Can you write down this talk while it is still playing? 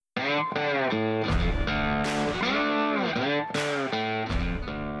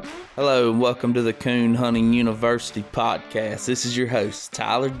Hello and welcome to the Coon Hunting University podcast. This is your host,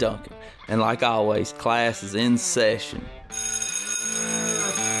 Tyler Duncan, and like always, class is in session.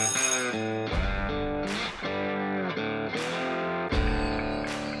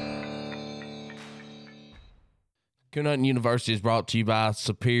 Coon Hunting University is brought to you by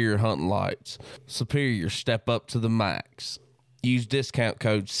Superior Hunting Lights. Superior, step up to the max. Use discount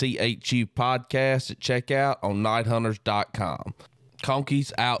code CHU Podcast at checkout on nighthunters.com.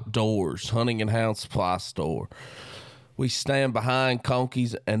 Conkey's Outdoors, hunting and hound supply store. We stand behind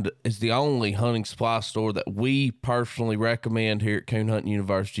Conkey's and is the only hunting supply store that we personally recommend here at Coon Hunting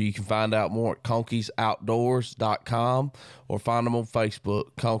University. You can find out more at conkeys.outdoors.com or find them on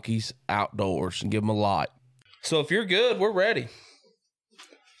Facebook, Conkey's Outdoors, and give them a like. So if you're good, we're ready.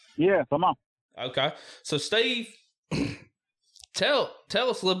 Yeah, come on. Okay. So Steve, tell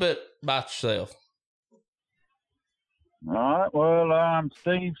us a little bit about yourself. All right. Well, I'm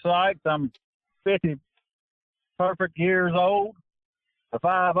Steve Sykes. I'm 50 perfect years old. A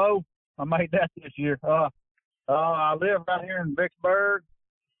 5-0. I made that this year. I live right here in Vicksburg,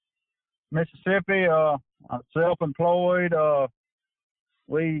 Mississippi. I'm self-employed.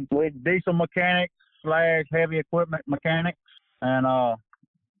 We diesel mechanics / heavy equipment mechanics. And, I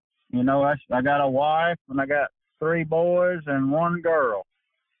got a wife and I got 3 boys and 1 girl.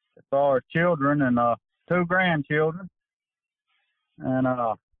 As far as children and 2 grandchildren. And,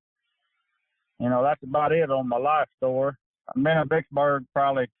 that's about it on my life story. I've been in Vicksburg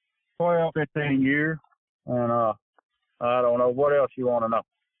probably 12, 15 years. And I don't know what else you want to know.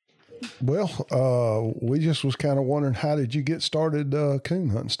 Well, we just was kind of wondering, how did you get started coon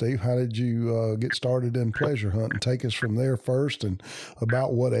hunting, Steve? How did you get started in pleasure hunting? Take us from there first, and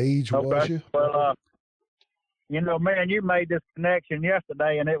about what age was you? Well, man, you made this connection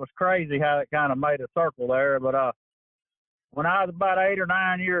yesterday, and it was crazy how it kind of made a circle there. But when I was about 8 or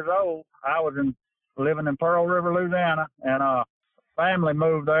 9 years old, I was living in Pearl River, Louisiana, and family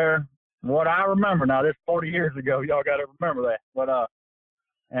moved there. What I remember now, this 40 years ago, y'all got to remember that. But I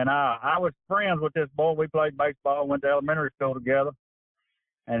was friends with this boy. We played baseball, went to elementary school together,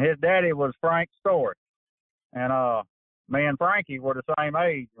 and his daddy was Frank Story, and me and Frankie were the same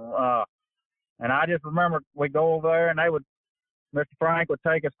age. And I just remember we'd go over there, and Mr. Frank would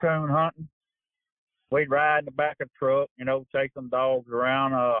take us coon hunting. We'd ride in the back of the truck, take some dogs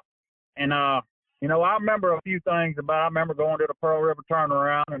around. I remember a few things I remember going to the Pearl River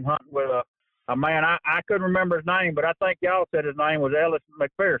turnaround and hunting with a man. I couldn't remember his name, but I think y'all said his name was Ellis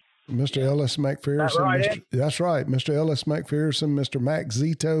McPherson. Mr. Ellis McPherson. That's right. Mr. Ellis McPherson, Mr. Mac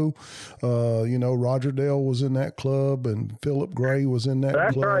Zito. Roger Dale was in that club, and Philip Gray was in that club.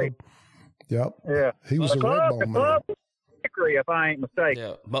 That's right. Yep. Yeah. He was a red ball man. Hickory, if I ain't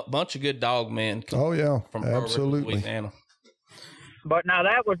mistaken. Yeah, bunch of good dog men. Oh yeah, from absolutely. Louisiana. But now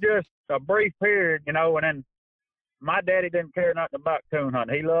that was just a brief period, and then my daddy didn't care nothing about coon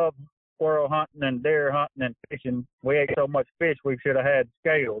hunting. He loved squirrel hunting and deer hunting and fishing. We ate so much fish we should have had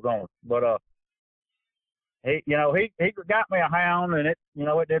scales on it. But he got me a hound, and it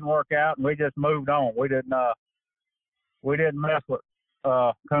didn't work out, and we just moved on. We didn't mess with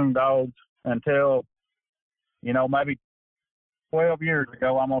coon dogs until maybe 12 years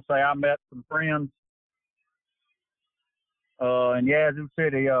ago. I'm gonna say I met some friends in Yazoo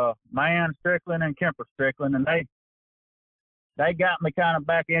City, Man Strickland and Kemper Strickland, and they got me kind of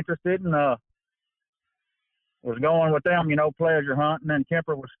back interested, and was going with them, pleasure hunting. And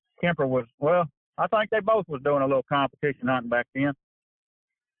Kemper was I think they both was doing a little competition hunting back then.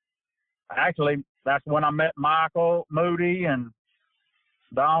 Actually, that's when I met Michael Moody and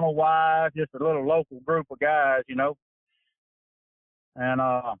Donald Wise, just a little local group of guys, And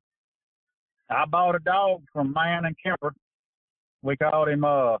I bought a dog from Man and Kemper. We called him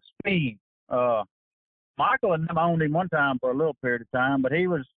Speed. Michael and them owned him one time for a little period of time, but I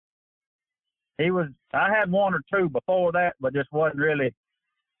had 1 or 2 before that, but just wasn't really,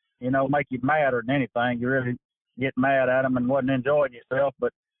 make you madder than anything. You really get mad at him and wasn't enjoying yourself.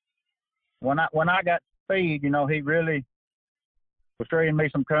 But when I got Speed, he really was treating me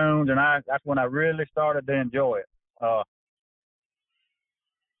some coons, and that's when I really started to enjoy it.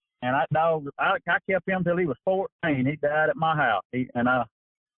 And that dog, I kept him till he was 14. He died at my house. We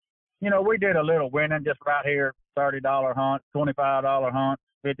did a little winning just right here, $30 hunt, $25 hunt,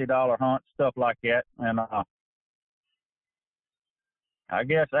 $50 hunt, stuff like that. And I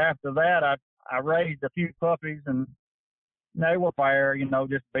guess after that, I raised a few puppies, and they were fair,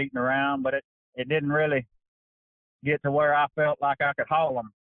 just beating around, but it didn't really get to where I felt like I could haul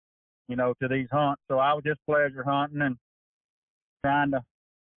them, to these hunts. So I was just pleasure hunting and trying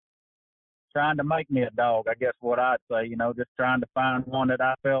to make me a dog, I guess what I'd say, just trying to find one that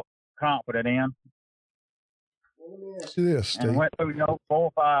I felt confident in. Well, let me ask you this, Steve. And went through, 4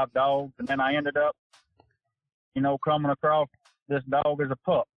 or 5 dogs, and then I ended up, coming across this dog as a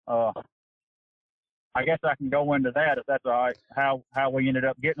pup. I guess I can go into that if that's all right. How we ended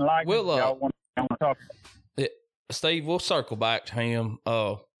up getting like. Y'all want to talk? Steve, we'll circle back to him.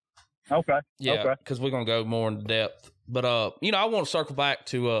 Okay. Yeah, because we're gonna go more into depth. But I want to circle back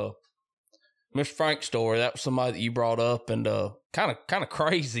to Mr. Frank's story. That was somebody that you brought up, and kind of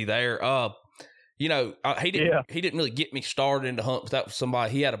crazy there. He didn't really get me started into hunting, but that was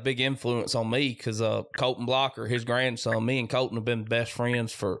somebody. He had a big influence on me because Colton Blocker, his grandson, me and Colton have been best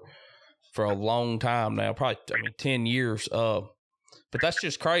friends for a long time now, probably 10 years. But that's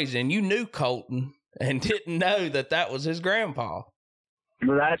just crazy. And you knew Colton and didn't know that was his grandpa.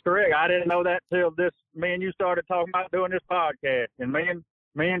 Well, that's correct. I didn't know that till me and you started talking about doing this podcast. And me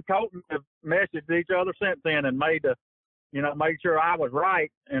and Colton have messaged each other since then and made sure I was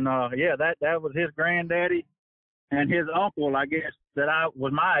right. And that was his granddaddy and his uncle, I guess, that I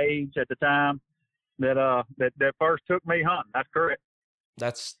was my age at the time that first took me hunting. That's correct.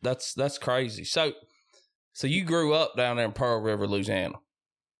 That's crazy. So you grew up down there in Pearl River, Louisiana.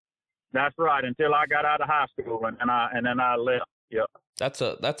 That's right. Until I got out of high school and then I left. Yep. That's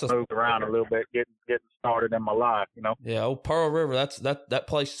a moved around a little bit, getting started in my life, Yeah, old Pearl River. That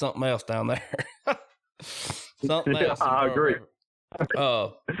place is something else down there. Something else. I agree.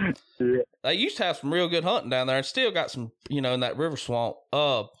 They used to have some real good hunting down there, and still got some, in that river swamp.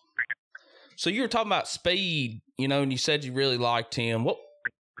 So you were talking about Speed, and you said you really liked him.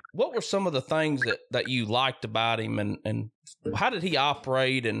 What were some of the things that you liked about him, and how did he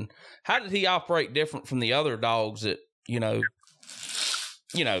operate, and how did he operate different from the other dogs that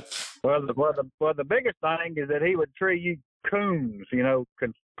Well, the biggest thing is that he would treat you coons,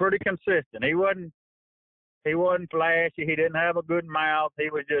 pretty consistent. He wasn't flashy. He didn't have a good mouth. He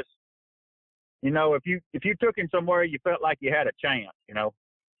was just, if you took him somewhere, you felt like you had a chance.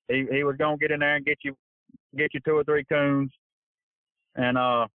 He was gonna get in there and get you 2 or 3 coons, and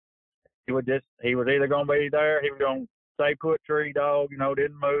he was either gonna be there. He was gonna stay put, tree dog,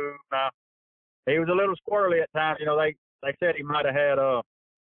 didn't move. Now he was a little squirrely at times. They said he might have had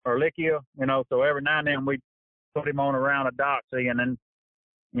Ehrlichia, so every now and then we'd put him on around a doxy, and then,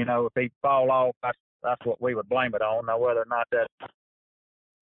 if he'd fall off, that's what we would blame it on. Now, whether or not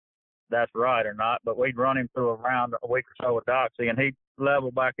that's right or not, but we'd run him through around a week or so of doxy, and he'd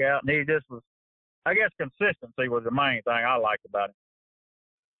level back out, and he just was, I guess consistency was the main thing I liked about him.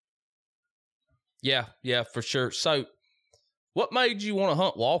 Yeah, for sure. So what made you want to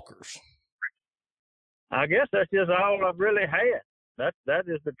hunt walkers? I guess that's just all I've really had. That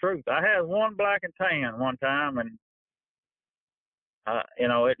is the truth. I had one black and tan one time, and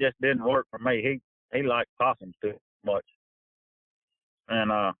it just didn't work for me. He liked possums too much,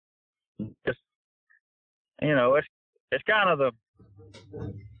 and just it's kind of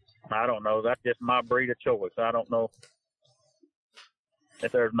I don't know. That's just my breed of choice. I don't know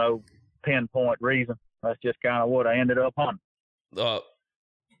if there's no pinpoint reason. That's just kind of what I ended up hunting.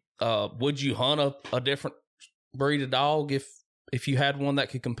 Would you hunt a different breed of dog if you had one that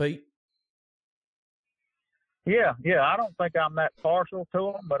could compete? Yeah. I don't think I'm that partial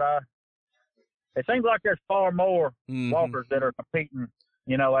to them, but it seems like there's far more walkers that are competing,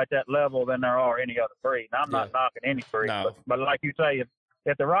 at that level than there are any other breed. And I'm not knocking any breed, but like you say,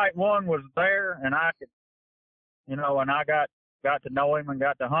 if the right one was there and I could, and I got to know him and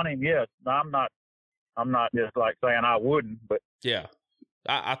got to hunt him, yes, I'm not just like saying I wouldn't, but yeah.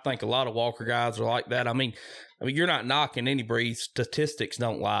 I think a lot of walker guys are like that. I mean, you're not knocking any breed. Statistics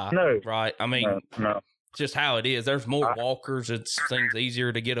don't lie. No. Right? I mean, no. Just how it is. There's more walkers. It seems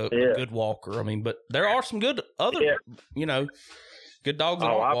easier to get a good walker. I mean, but there are some good other, good dogs that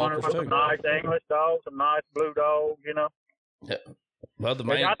aren't walkers too. Some nice English dogs, some nice blue dogs, Yeah. Well,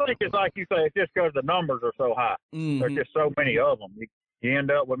 I think it's like you say, it's just because the numbers are so high. Mm-hmm. There's just so many of them. You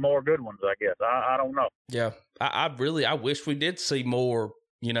end up with more good ones, I guess. I don't know. Yeah. I wish we did see more,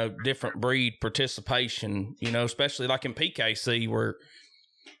 different breed participation, especially like in PKC where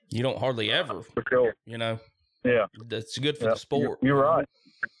you don't hardly ever, for sure. Yeah. That's good for the sport. You're right.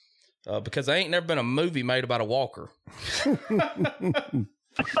 Because there ain't never been a movie made about a walker.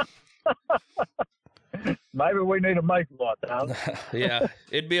 Maybe we need to make one, Tyler. Yeah,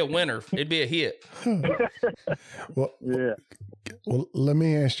 it'd be a winner. It'd be a hit. Well, let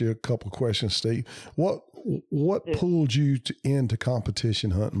me ask you a couple questions, Steve. What pulled you into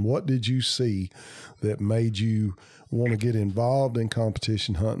competition hunting? What did you see that made you want to get involved in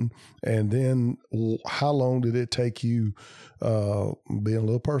competition hunting? And then how long did it take you, being a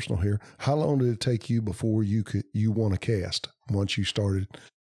little personal here, how long did it take you before you want to cast once you started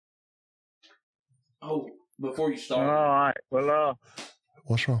before you start. All right. Well,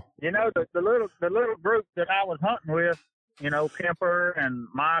 what's wrong? You know, the little group that I was hunting with, you know, Kemper and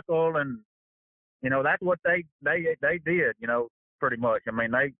Michael, and you know, that's what they did. You know, pretty much. I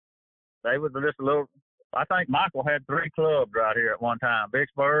mean, they was just a little. I think Michael had 3 clubs right here at one time: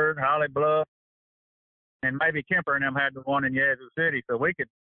 Vicksburg, Holly Bluff, and maybe Kemper and them had the one in Yazoo City. So we could,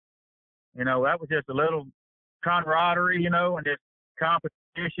 you know, that was just a little camaraderie, you know, and just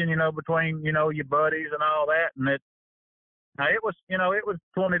competition, you know, between, you know, your buddies and all that. And it was, you know, it was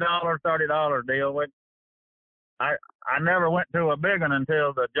 $20, $30 deal. I never went to a big one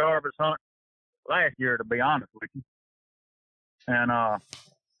until the Jarvis hunt last year, to be honest with you. And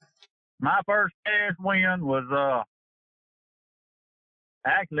my first cash win was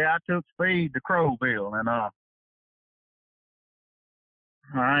actually I took Speed to Crowville, and I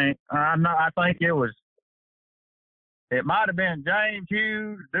think it might have been James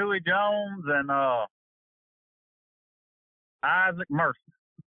Hughes, Dewey Jones, and Isaac Mercer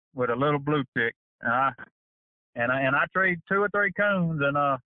with a little blue tick, and I traded 2 or 3 coons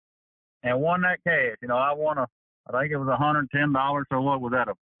and won that cash. You know, I think it was $110. So what was that,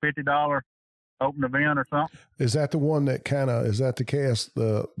 a $50 open event or something? Is that the one that is that the cast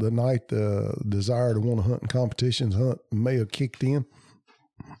the night the desire to want to hunt in competitions may have kicked in?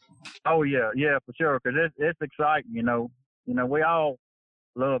 Oh yeah, for sure. Because it's exciting. You know, we all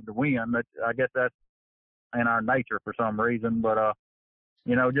love to win. But I guess that's in our nature for some reason. But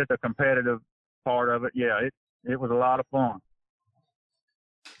you know, just a competitive part of it. Yeah, it was a lot of fun.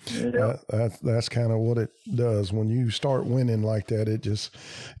 Yeah. That's kind of what it does. When you start winning like that, it just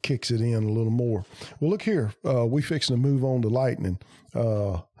kicks it in a little more. Well, look here. We fixing to move on to Lightning.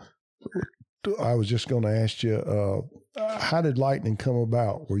 I was just going to ask you, how did Lightning come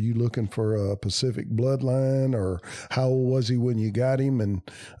about? Were you looking for a Pacific bloodline, or how old was he when you got him? And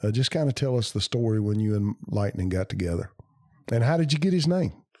just kind of tell us the story when you and Lightning got together. And how did you get his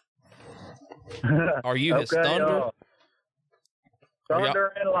name? Are you his Thunder?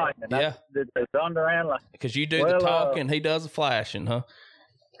 Thunder and Lightning. Yeah. The Thunder and Lightning. Because you do the talking, he does the flashing, huh?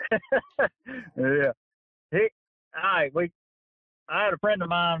 Yeah. I had a friend of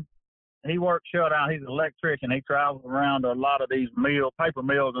mine. He works shutdown. He's an electrician. He travels around to a lot of these paper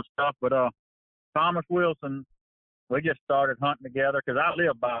mills and stuff. But Thomas Wilson, we just started hunting together because I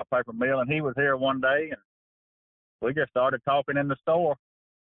live by a paper mill, and he was here one day, and we just started talking in the store.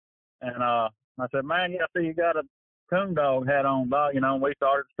 And I said, man, I see you got a coon dog hat on, you know, and we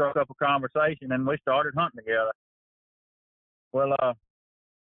struck up a conversation, and we started hunting together. Well,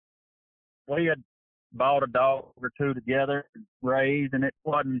 we had bought a dog or 2 together, raised, and it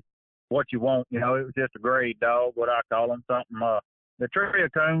wasn't what you want, you know. It was just a grade dog, what I call them, something, the trio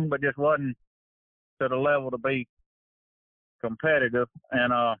coon, but just wasn't to the level to be competitive.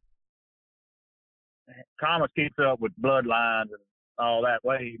 And Thomas keeps up with bloodlines and all that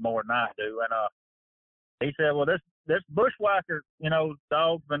way more than I do. And he said, well, this bushwhacker, you know,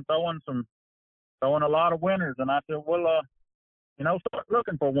 dog's been throwing a lot of winners. And I said, well, you know, start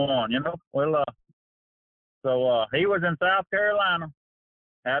looking for one, you know. Well, so he was in South Carolina,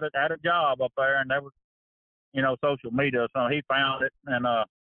 had a job up there, and there was, you know, social media, so he found it, and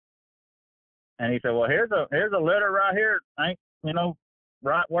he said, well, here's a litter right here, ain't, you know,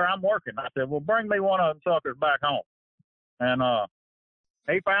 right where I'm working. I said, well, bring me one of them suckers back home. And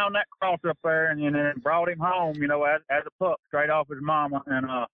he found that cross up there, and then brought him home, you know, as a pup, straight off his mama,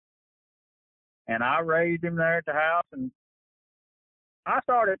 and I raised him there at the house, and I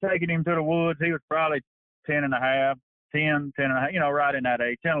started taking him to the woods. He was probably 10 and a half, you know, right in that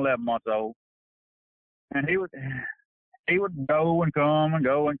age, 10, 11 months old. And he would go and come and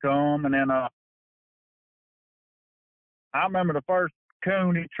go and come. And then I remember the first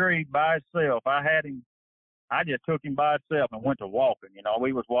coon he treed by himself. I just took him by himself and went to walking. You know,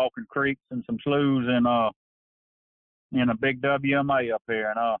 we was walking creeks and some sloughs in a big WMA up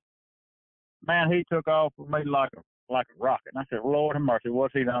here. And man, he took off with me like a rocket. And I said, Lord have mercy,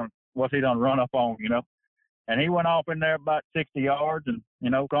 what's he done run up on, you know? And he went off in there about 60 yards and, you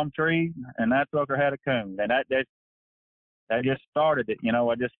know, come tree, and that sucker had a coon. And that just started it. You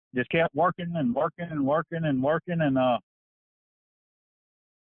know, I just kept working and working and working and working. And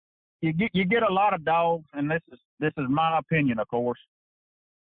you get a lot of dogs, and this is my opinion, of course,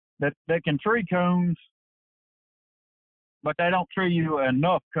 that they can tree coons, but they don't tree you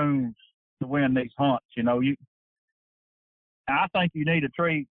enough coons to win these hunts. You know, I think you need a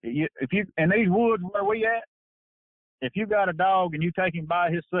tree. If you in these woods where we at, if you got a dog and you take him by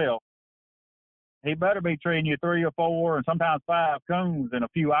himself, he better be treating you 3 or 4 and sometimes 5 coons in a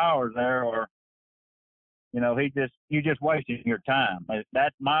few hours there, or, you know, you just wasting your time.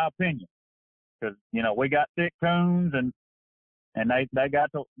 That's my opinion. because we got thick coons and they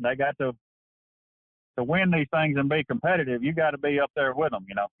got to win these things and be competitive. You got to be up there with them.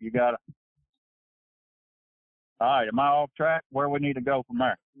 You got to. All right, am I off track? Where we need to go from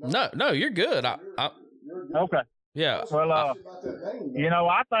there? No, you're good. Okay. Yeah. Well, I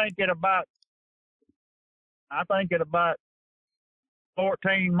think at about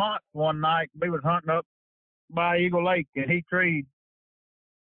 14 months one night we was hunting up by Eagle Lake, and he treed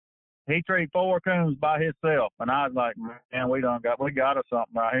 4 coons by himself, and I was like, man, we got us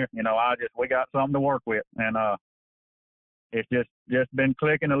something right here. We got something to work with, and it's just been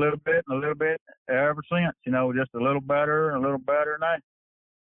clicking a little bit ever since. Just a little better and a little better. And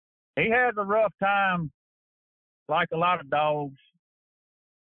he has a rough time, like a lot of dogs,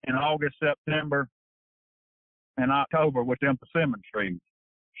 in August, September, and October with them persimmon trees.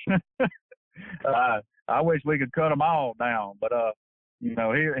 I wish we could cut them all down, but he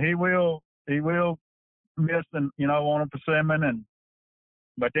will miss on a persimmon,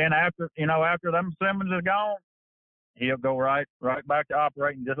 but then after them persimmons is gone, he'll go right back to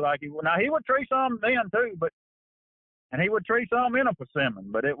operating just like he would. Now he would tree some then too, and he would tree some in a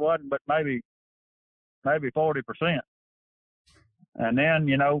persimmon, but it wasn't but maybe 40%. And then,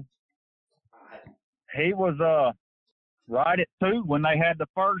 he was right at 2 when they had the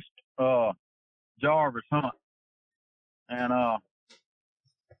first Jarvis hunt. And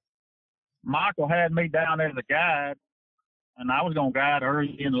Michael had me down there as a guide, and I was going to guide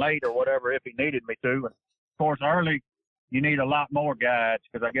early and late or whatever if he needed me to. And of course, early, you need a lot more guides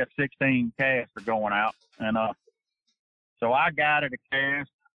because I guess 16 casts are going out. And so I guided a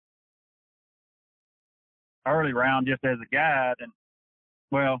cast early round just as a guide. And,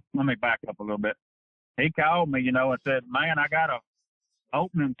 well, let me back up a little bit. He called me, and said, man, I got a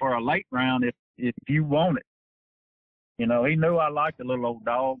opening for a late round if you want it. He knew I liked the little old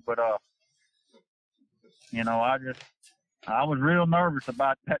dog, but, I was real nervous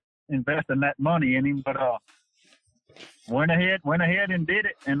about investing that money in him, but went ahead and did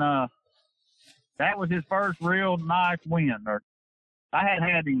it. And that was his first real nice win. Or I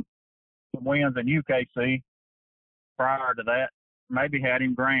had him some wins in UKC prior to that. Maybe had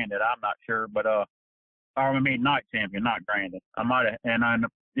him granted. I'm not sure, but night champion, not granted. I might have, and I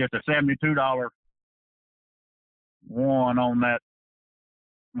just a $72 one on that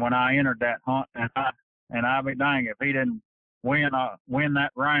when I entered that hunt, and I be dang if he didn't win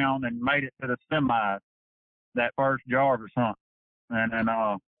that round and made it to the semis that first Jarvis hunt, and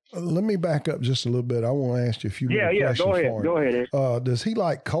let me back up just a little bit. I want to ask you a few more questions. Go ahead. Does he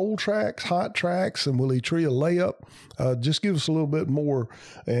like cold tracks, hot tracks, and will he tree a layup? Just give us a little bit more.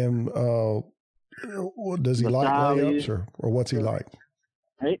 And does he like layups or what's he like?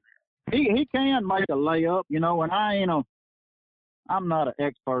 He can make a layup, and I'm not an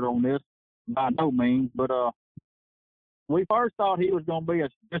expert on this by no means, but we first thought he was going to be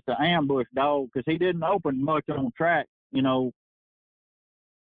just an ambush dog because he didn't open much on track, and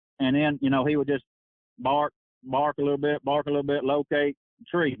then, he would just bark a little bit, locate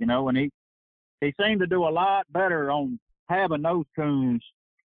tree, and he seemed to do a lot better on having those coons,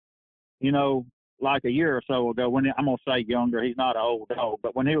 like a year or so ago. When I'm going to say younger, he's not an old dog,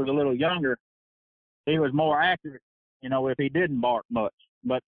 but when he was a little younger, he was more accurate, if he didn't bark much.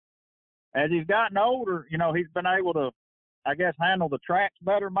 But as he's gotten older, he's been able to, I guess, handle the tracks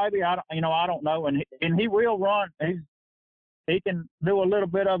better. Maybe I don't know. And he will run. He can do a little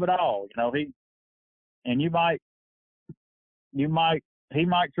bit of it all. He might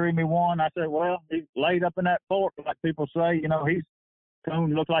tree me one. I said, well, he's laid up in that fork, like people say. He's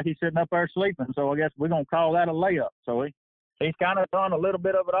coon looks like he's sitting up there sleeping. So I guess we're gonna call that a layup. So he's kind of done a little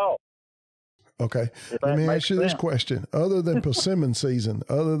bit of it all. Okay. Let me ask you this question. Other than persimmon season,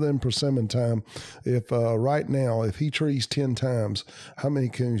 other than persimmon time, if right now, if he trees 10 times, how many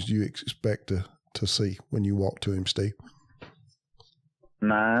coons do you expect to see when you walk to him, Steve?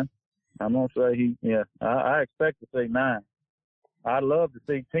 9. I'm going to say I expect to see 9. I'd love to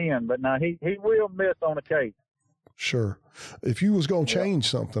see 10, but now he will miss on occasion. Sure. If you was going to change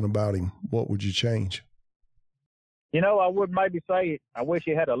something about him, what would you change? I would maybe say I wish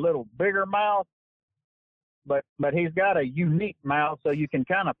he had a little bigger mouth, but he's got a unique mouth, so you can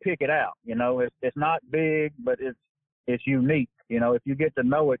kind of pick it out. It's not big, but it's unique. If you get to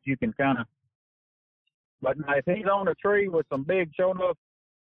know it, you can kind of. But if he's on a tree with some big show enough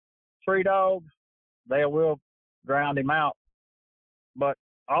tree dogs, they will drown him out. But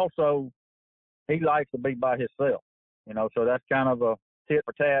also, he likes to be by himself. So that's kind of a tit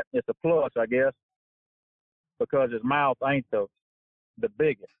for tat. It's a plus, I guess, because his mouth ain't the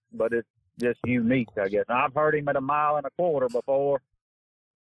biggest, but it's just unique, I guess. I've heard him at 1.25 miles before,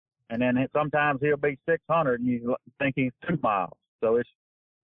 And then sometimes he'll be 600 and you think he's 2 miles. So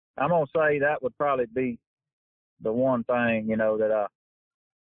I'm going to say that would probably be the one thing, that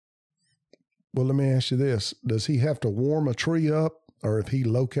Well, let me ask you this. Does he have to warm a tree up? Or if he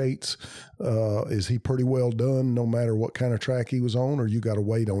locates, is he pretty well done no matter what kind of track he was on, or you got to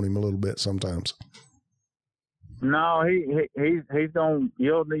wait on him a little bit sometimes? No, he's going.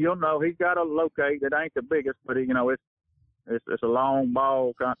 You'll know he's got to locate. It ain't the biggest, but it's a long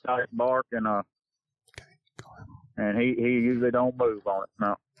ball, kind of tight bark, and and he usually don't move on it.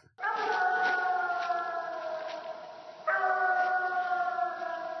 No.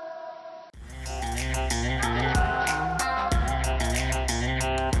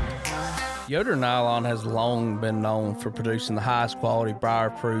 Yoder Nylon has long been known for producing the highest quality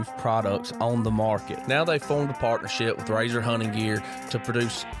briar-proof products on the market. Now they've formed a partnership with Razor Hunting Gear to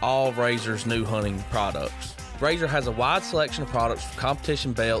produce all Razor's new hunting products. Razor has a wide selection of products from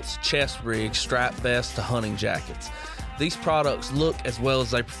competition belts, chest rigs, strap vests to hunting jackets. These products look as well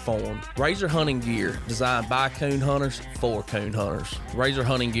as they perform. Razor Hunting Gear, designed by coon hunters for coon hunters. Razor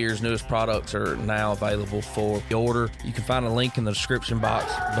Hunting Gear's newest products are now available for order. You can find a link in the description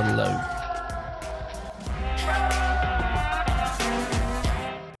box below.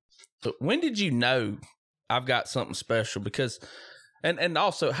 So when did you know I've got something special? Because, and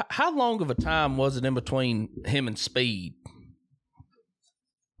also, how long of a time was it in between him and Speed?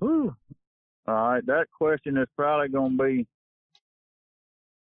 Ooh. All right, that question is probably going to be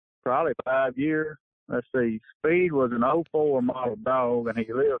 5 years. Let's see, Speed was an 04 model dog, and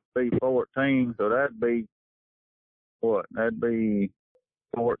he lived to be 14, so that'd be, what? That'd be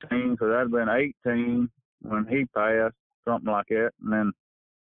 14, so that'd been 18 when he passed, something like that, and then,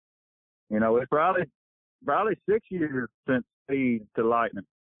 it's probably 6 years since Speed to Lightning.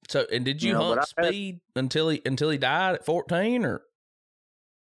 So, and did you hunt Speed until he died at 14, or?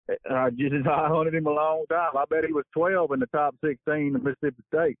 I hunted him a long time. I bet he was 12 in the top 16 of Mississippi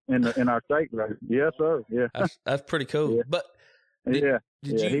State in our state race. Yes, sir. Yeah, that's pretty cool. Yeah. But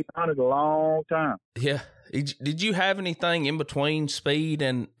he hunted a long time. Yeah. Did you have anything in between Speed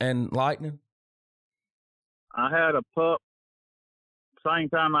and Lightning? I had a pup. Same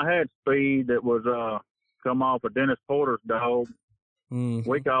time I had Speed that was come off of Dennis Porter's dog. Mm-hmm.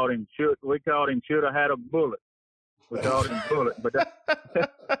 We called him should have had a bullet. We called him Bullet, but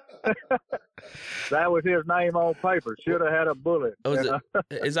that was his name on paper. Should have had a bullet. Oh,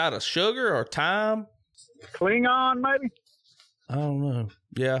 is that a sugar or time? Klingon, maybe? I don't know.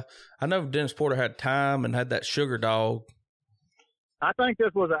 Yeah, I know Dennis Porter had time and had that sugar dog. I think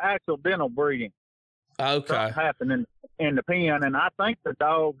this was an accidental breeding. Okay. Something happened in the pen, and I think the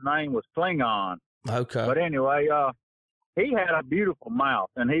dog's name was Klingon. Okay. But anyway, he had a beautiful mouth,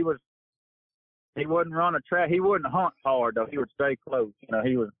 and he wouldn't run a track. He wouldn't hunt hard, though. He would stay close.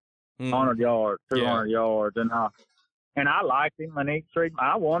 He was 100 yards, 200 yards, and I liked him, and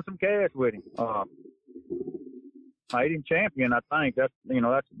I won some cash with him. Made him champion, I think. That's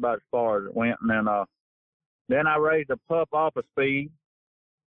about as far as it went. And then I raised a pup off of Speed.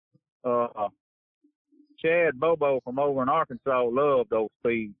 Chad Bobo from over in Arkansas loved those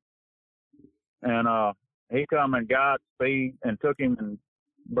Speed. And he come and got Speed and took him and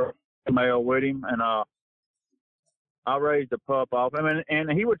brought the male with him. And I raised the pup off him.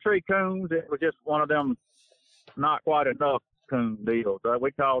 And he would treat coons. It was just one of them not quite enough coon deals.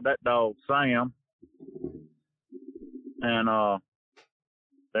 We called that dog Sam. And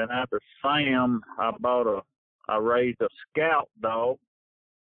then after Sam, I raised a scout dog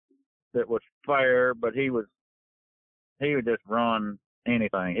that was fair, but he would just run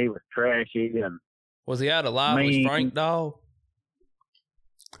anything. He was trashy. And was he out of Lively's Frank dog?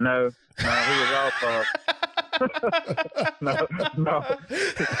 No, he was off. No.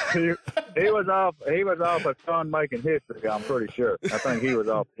 He was off a Son Making History. I'm pretty sure. I think he was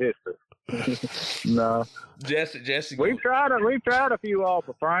off history. No, Jesse. We've tried a few off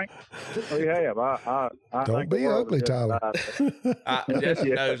of Frank. We have. I don't be ugly, Tyler.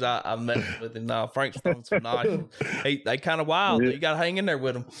 Jesse knows I'm messing with him now. Frank's throwing some nice. They kind of wild. You got to hang in there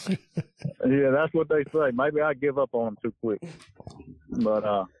with them. Yeah, that's what they say. Maybe I give up on them too quick. But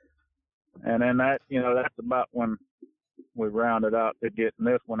and then that that's about when we rounded out to getting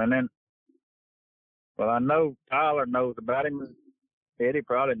this one. And then, well, I know Tyler knows about him. Eddie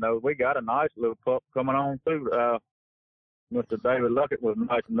probably knows. We got a nice little pup coming on through. Mr. David Luckett was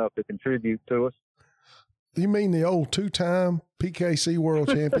nice enough to contribute to us. You mean the old 2-time PKC world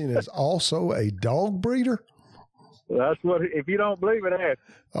champion is also a dog breeder? That's what. If you don't believe it, ask.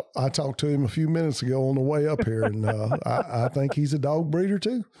 I talked to him a few minutes ago on the way up here, and I think he's a dog breeder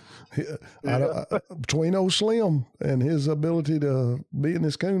too. Between old Slim and his ability to be in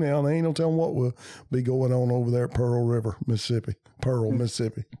this coon now, ain't no telling what will be going on over there at Pearl River, Mississippi.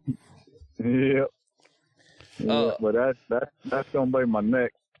 Yep. But that's gonna be my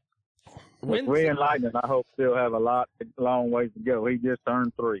next. We in Lightning, I hope still have a long ways to go. He just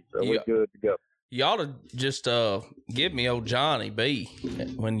turned 3, so we're good to go. You ought to just give me old Johnny B.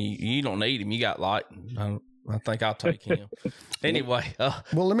 When you don't need him, you got Lightning. I think I'll take him. Anyway.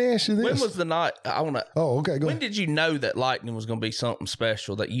 Well, let me ask you this. When was the night? Oh, okay, go ahead. When did you know that Lightning was going to be something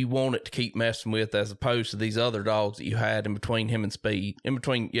special that you wanted to keep messing with as opposed to these other dogs that you had in between him and Speed? Him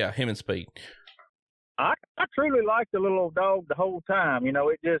and Speed. I truly liked the little old dog the whole time. You know,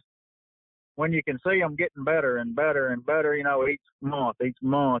 it just, when you can see him getting better and better and better, you know, each month.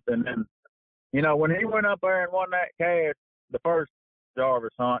 And then, you know, when he went up there and won that cast, the first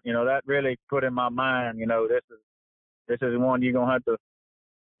Jarvis hunt, you know, that really put in my mind, you know, this is one you're gonna have to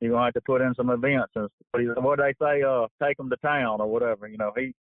put in some events and what they say, take him to town or whatever. You know,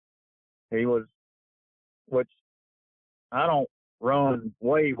 he was, which I don't run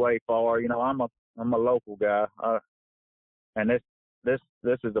way far. You know, I'm a local guy, and this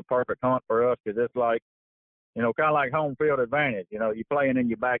is the perfect hunt for us because it's like, you know, kind of like home field advantage. You know, you're playing in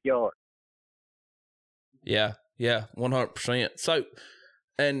your backyard. Yeah, 100%. So,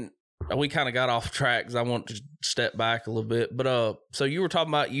 and we kind of got off track because I want to step back a little bit. But so you were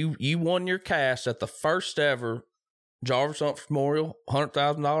talking about you won your cast at the first ever Jarvis Hunt Memorial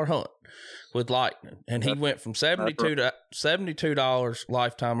 $100,000 hunt with Lightning, and he went from $72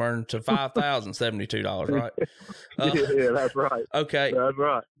 lifetime earned to $5,072, right? Yeah, that's right. Okay, that's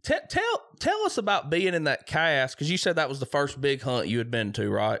right. Tell us about being in that cast, because you said that was the first big hunt you had been to,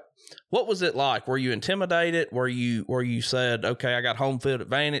 right? What was it like? Were you intimidated? Were you said, okay, I got home field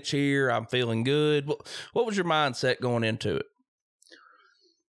advantage here, I'm feeling good? What was your mindset going into it?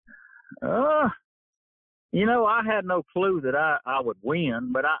 You know, I had no clue that I would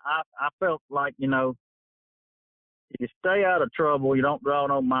win, but I felt like, you know, you stay out of trouble, you don't draw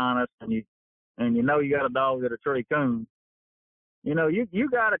no minus, and you know you got a dog at a tree coon. You know, you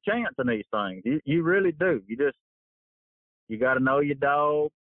got a chance in these things. You really do. You got to know your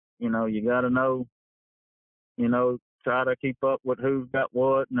dog. You know, you got to know, you know, try to keep up with who's got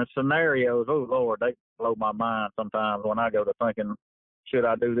what. And the scenarios, oh, Lord, they blow my mind sometimes when I go to thinking, should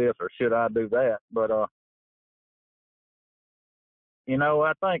I do this or should I do that? But, you know,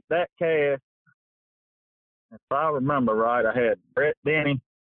 I think that cast, if I remember right, I had Brett Denny,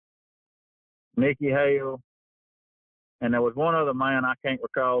 Mickey Hale, and there was one other man, I can't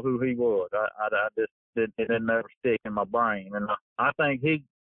recall who he was. I just it didn't ever stick in my brain. And I think he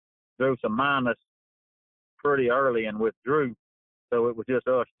drew some minus pretty early and withdrew, so it was just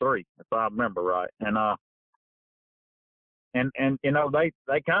us 3, if I remember right. And you know, they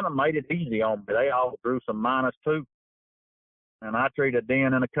kind of made it easy on me. They all drew some minus 2. And I treated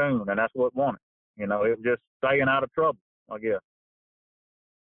Den and a coon, and that's what won it. You know, it was just staying out of trouble, I guess.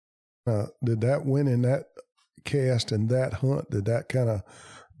 Did that win in that cast and that hunt, did that kind of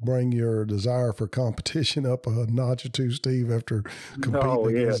bring your desire for competition up a notch or two, Steve, after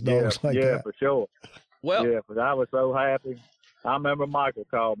competing against dogs like that? Yeah, for sure. Well, yeah, because I was so happy. I remember Michael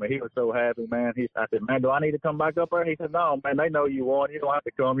called me. He was so happy, man. I said, man, do I need to come back up there? He said, no, man, they know you won. You don't have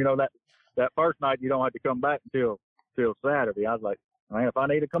to come. You know, that first night you don't have to come back until Saturday. I was like, man, if I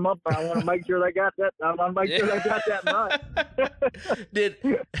need to come up, I want to make sure they got that. I want to make sure they got that right.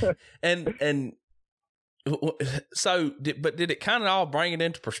 But did it kind of all bring it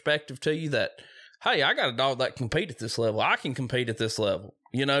into perspective to you that, hey, I got a dog that can compete at this level. I can compete at this level.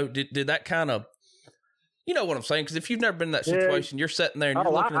 You know, did that kind of, you know what I'm saying? Because if you've never been in that situation, you're sitting there and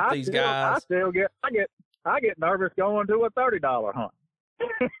you're looking at these guys. I get nervous going to a $30 hunt.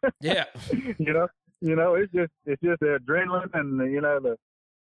 Yeah. You know, it's just the adrenaline and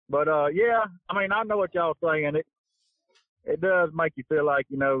yeah, I mean, I know what y'all saying. It does make you feel like,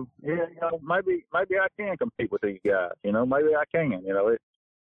 you know, maybe I can compete with these guys. You know, maybe I can. You know,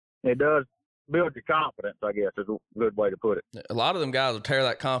 it does build your confidence, I guess, is a good way to put it. A lot of them guys will tear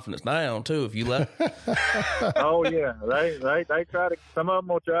that confidence down too if you let. Oh yeah, they try to. Some of them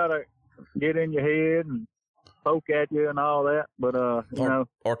will try to get in your head and poke at you and all that, but or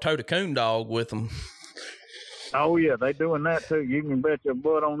tote a coon dog with them. Oh yeah, they doing that too. You can bet your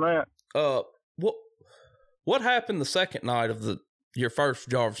butt on that. What happened the second night of your first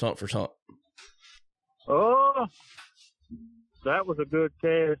Jarvis Hunt for Hunt? Oh, that was a good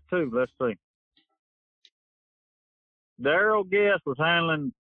cast too. Let's see. Daryl Guest was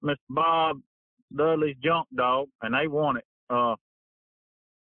handling Mr. Bob Dudley's junk dog, and they won it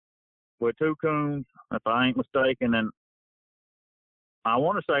with 2 coons, if I ain't mistaken. And I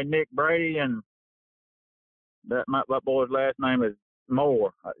want to say Nick Brady, and that boy's last name is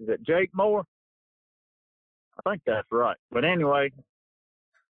Moore. Is it Jake Moore? I think that's right. But anyway,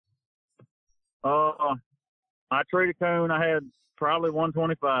 I treated a coon. I had probably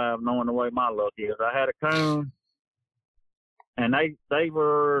 125, knowing the way my luck is. I had a coon, and they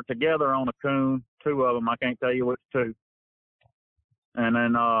were together on a coon, 2 of them. I can't tell you which 2. And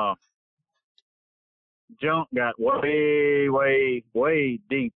then junk got way, way, way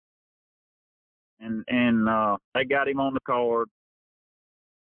deep, and they got him on the card.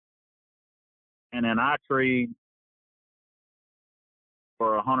 And then I treed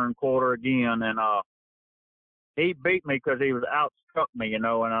for 125 again, and he beat me because he was outstruck me, and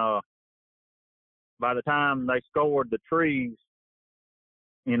by the time they scored the trees,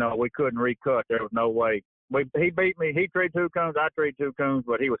 we couldn't recut. There was no way. He beat me. He treed 2 coons. I treed 2 coons,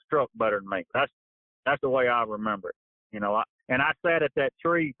 but he was struck better than me. That's the way I remember it. And I sat at that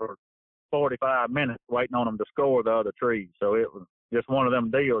tree for 45 minutes waiting on them to score the other trees. So it was just one of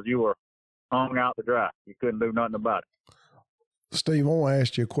them deals. You were hung out to dry. You couldn't do nothing about it. Steve, I want to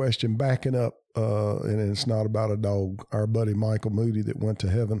ask you a question backing up, and it's not about a dog. Our buddy Michael Moody that went to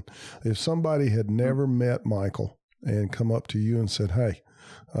heaven. If somebody had never met Michael and come up to you and said, hey,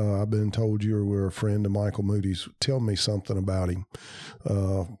 I've been told you were a friend of Michael Moody's, tell me something about him.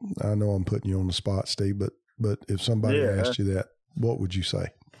 I know I'm putting you on the spot, Steve, but if somebody asked you that, what would you say?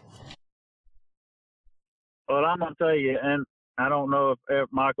 Well, I'm going to tell you, and I don't know if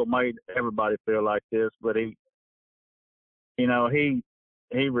Michael made everybody feel like this, but he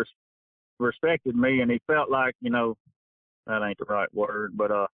respected me, and he felt like, that ain't the right word,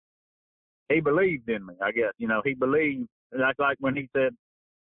 but he believed in me, I guess. He believed, like when he said,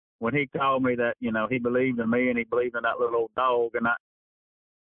 when he called me that, he believed in me and he believed in that little old dog,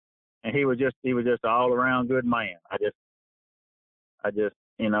 and he was just an all around good man. I just,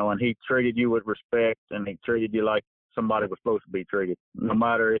 and he treated you with respect, and he treated you like somebody was supposed to be treated, no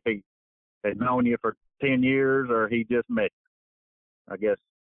matter if he had known you for 10 years or he just met you. I guess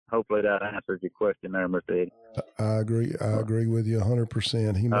hopefully that answers your question there, Mr. Eddie. I agree. I agree with you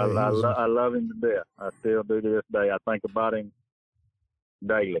 100%. I love him to death. I still do to this day. I think about him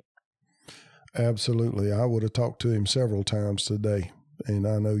daily. Absolutely. I would have talked to him several times today, and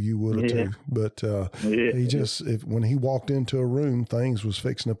I know you would have too. But he just, when he walked into a room, things was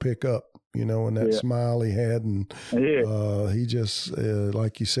fixing to pick up, and that smile he had, and he just,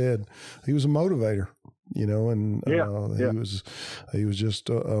 like you said, he was a motivator. He was just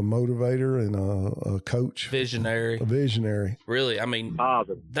a motivator and a coach, visionary, a visionary. Really, I mean,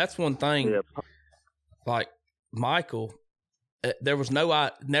 that's one thing. Yeah. Like Michael, there was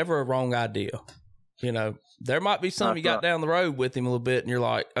never a wrong idea. There might be something you got down the road with him a little bit, and you're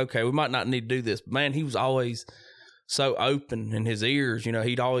like, okay, we might not need to do this. But man, he was always so open in his ears.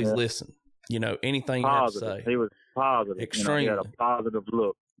 He'd always listen. Anything positive. You had to say. He was positive. Extremely. He had a positive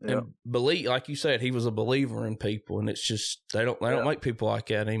look. Yeah. And believe, like you said, he was a believer in people, and it's just they don't make people like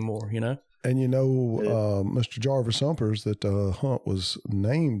that anymore. And Mr. Jarvis Humpers that Hunt was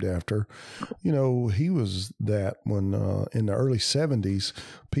named after, he was that when in the early 70s,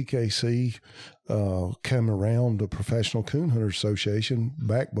 PKC came around the Professional Coon Hunters Association.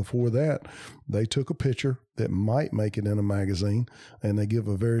 Back before that, they took a picture that might make it in a magazine, and they give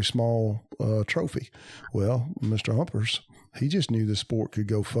a very small trophy. Well, Mr. Humpers, he just knew the sport could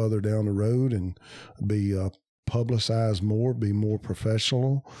go further down the road and be publicized more, be more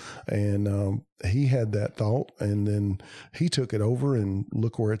professional. And he had that thought, and then he took it over, and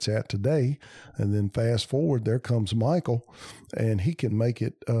look where it's at today. And then fast forward, there comes Michael, and he can make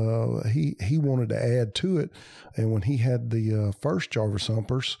it. He wanted to add to it. And when he had the first Jarvis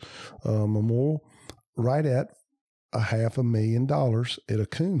Humpers memorial, right at $500,000 at a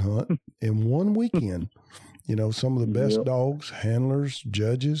coon hunt in one weekend. Some of the best dogs, handlers,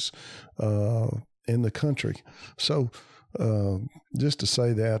 judges in the country. So just to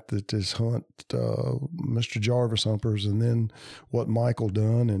say that this hunt, Mr. Jarvis Humpers, and then what Michael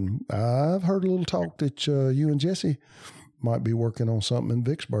done, and I've heard a little talk that you and Jesse might be working on something in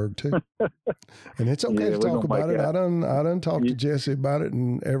Vicksburg too. And it's okay to talk about it. I done talked to Jesse about it,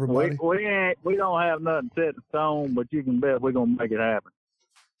 and everybody. We don't have nothing set in stone, but you can bet we're gonna make it happen.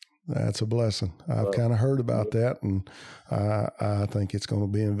 That's a blessing. I've kind of heard about that, and I think it's going to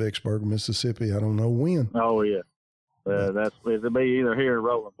be in Vicksburg, Mississippi. I don't know when. Oh yeah, it'll be either here or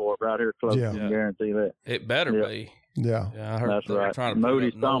Rolling Fork, right here close. Yeah. I can guarantee that. It better be. Yeah, I heard that's right. Trying to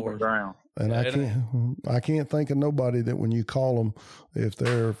Moody stomping ground. And I can't think of nobody that when you call them, if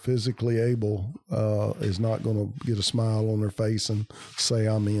they're physically able, is not going to get a smile on their face and say,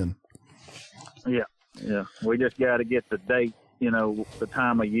 I'm in. Yeah. Yeah. We just got to get the date, the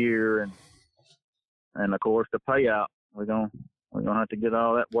time of year and of course the payout. We're going to have to get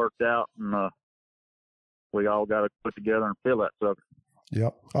all that worked out, and we all got to put together and fill that sucker.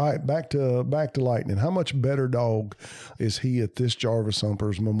 Yep. All right. Back to Lightning. How much better dog is he at this Jarvis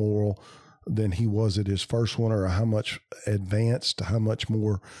Humphers Memorial than he was at his first one, or how much advanced, how much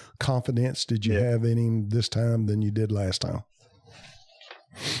more confidence did you have in him this time than you did last time?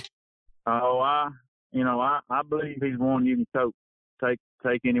 Oh, I believe he's one you can coach,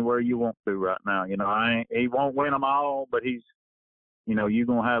 take anywhere you want to right now. He won't win them all, but he's, you're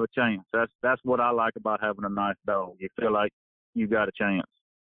going to have a chance. That's what I like about having a nice dog. You feel like you got a chance.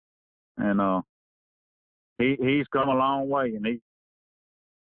 And he's come a long way, and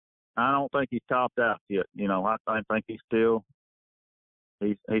I don't think he's topped out yet. I think he's still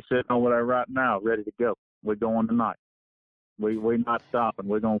he's sitting over there right now, ready to go. We're going tonight. We're not stopping.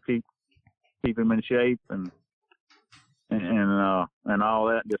 We're gonna keep him in shape and all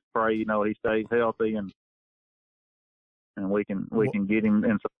that. Just pray, he stays healthy and we can get him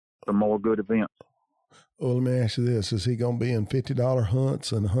in some more good events. Well, let me ask you this: is he going to be in $50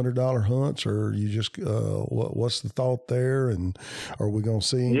 hunts and $100 hunts, or you just what's the thought there? And are we going to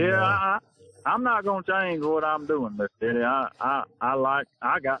see him? Yeah, I'm not going to change what I'm doing, Mr. Eddie. I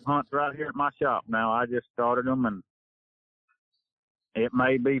got hunts right here at my shop now. I just started them, and it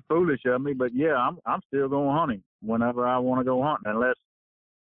may be foolish of me, but yeah, I'm still going hunting whenever I want to go hunting,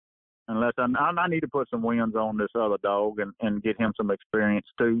 unless I need to put some wins on this other dog and get him some experience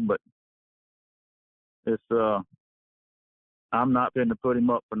too, but. It's I'm not going to put him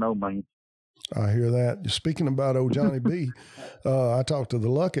up for no means. I hear that. Speaking about old Johnny B, I talked to the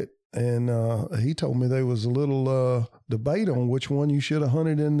Luckett, and he told me there was a little debate on which one you should have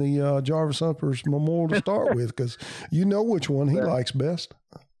hunted in the Jarvis Humphers Memorial to start with, because you know which one he likes best.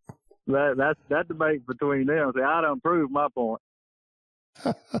 That debate between them. See, I done proved my point.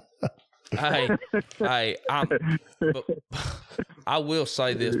 Hey, I will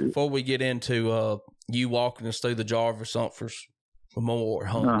say this before we get into you walking us through the Jarvis Humphers Memorial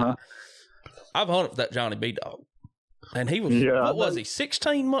hunt. Uh-huh. I've hunted with that Johnny B dog, and he was what was he,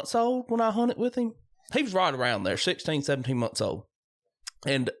 16 months old when I hunted with him? He was right around there, 16, 17 months old,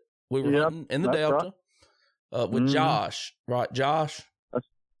 and we were hunting in the Delta with Josh, right? Josh.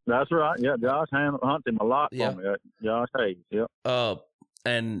 That's right. Yeah, Josh hunted him a lot for me. Josh Hayes. Yep.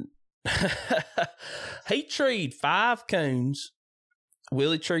 And he treed 5 coons.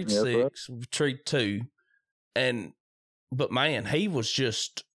 Willie treed 6. We treed 2. But man, he was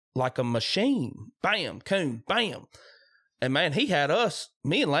just like a machine. Bam, coon, bam. And man, he had us,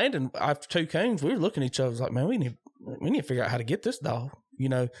 me and Landon, after 2 coons, we were looking at each other like, man, we need to figure out how to get this dog.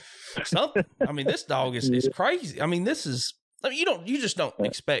 Something. I mean, this dog is crazy. I mean, you just don't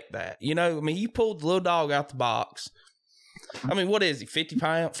expect that. You pulled the little dog out the box. I mean, what is he, 50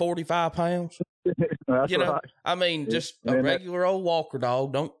 pounds, 45 pounds? That's right. I mean, just a regular old walker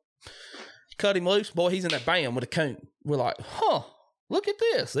dog. Don't cut him loose. Boy, he's in that bam with a coon. We're like, look at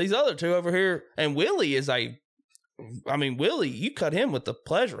this. These other 2 over here. And Willie is Willie, you cut him with the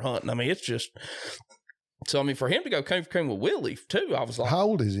pleasure hunting. I mean, it's just, so, for him to go coon for coon with Willie, too, I was like. How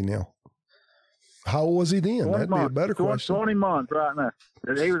old is he now? How old was he then? That'd be a better question. 20 months right now.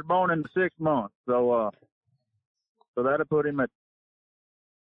 He was born in the 6th month. So that'll put him at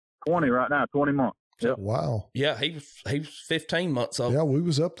 20 right now, 20 months. Yep. Wow. Yeah, he was 15 months old. Yeah, we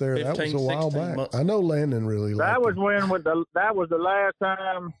was up there. 15, that was a while back. Months. I know Landon really liked that was him. That was the last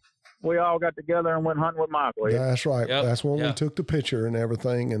time we all got together and went hunting with Michael. Yeah. That's right. Yep. That's when we took the picture and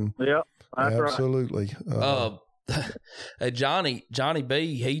everything. And yep, that's absolutely. Right. Johnny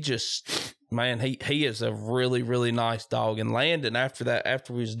B, he just, man, he is a really, really nice dog. And Landon,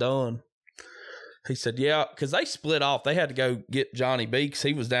 after we was done, he said, yeah, because they split off. They had to go get Johnny B because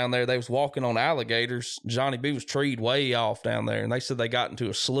he was down there. They was walking on alligators. Johnny B was treed way off down there, and they said they got into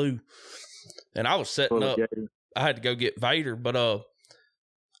a slough. And I was setting up. I had to go get Vader, but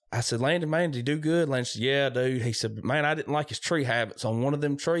I said, Landon, man, did he do good? Landon said, yeah, dude. He said, man, I didn't like his tree habits. On one of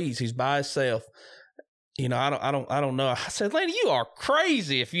them trees, he's by himself. I don't know. I said, Landon, you are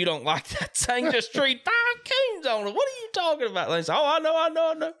crazy if you don't like that thing. Just treat 5 coons on it. What are you talking about? Landon said, I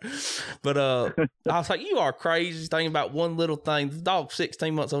know. But I was like, you are crazy thinking about one little thing. The dog's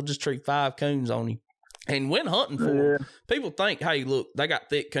 16 months old, just treat 5 coons on him. And when hunting for them, people think, hey, look, they got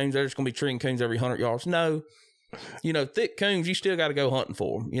thick coons. They're just going to be treating coons every 100 yards. No. Thick coons, you still got to go hunting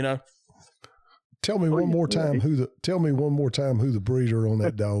for them, Tell me one more time who the breeder on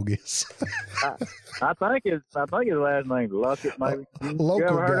that dog is. I think his last name's Luckett, maybe. A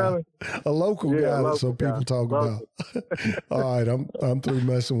local guy that some people talk about. All right, I'm through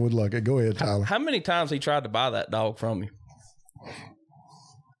messing with Luckett. Go ahead, Tyler. How many times he tried to buy that dog from you?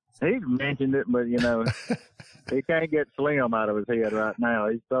 He's mentioned it, but he can't get Slim out of his head right now.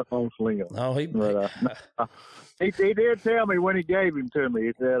 He's stuck on Slim. Oh, he did tell me when he gave him to me.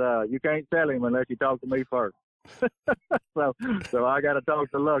 He said, "You can't sell him unless you talk to me first." so I got to talk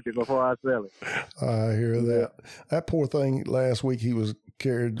to Lucky before I sell him. I hear that. That poor thing. Last week he was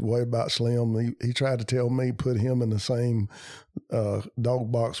carried away about Slim. He tried to tell me put him in the same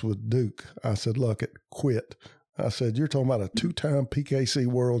dog box with Duke. I said, "Luckett, quit." I said, "You're talking about a 2-time PKC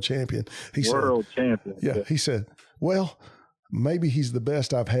world champion." He said, champion. Yeah. He said, "Well, maybe he's the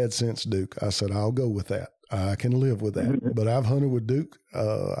best I've had since Duke." I said, "I'll go with that. I can live with that." But I've hunted with Duke.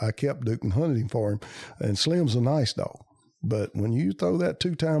 I kept Duke and hunted him for him. And Slim's a nice dog. But when you throw that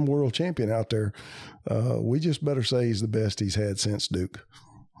 2-time world champion out there, we just better say he's the best he's had since Duke.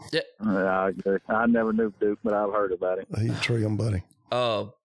 Yeah. I never knew Duke, but I've heard about him. He's a trim, buddy. I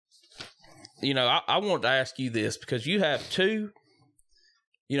wanted to ask you this because you have two,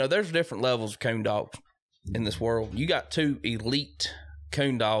 there's different levels of coon dogs in this world. You got 2 elite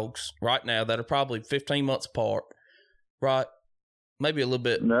coon dogs right now that are probably 15 months apart, right? Maybe a little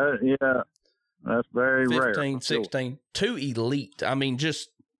bit. No, yeah, that's very 15, rare. 15, 16. Sure. 2 elite. I mean, just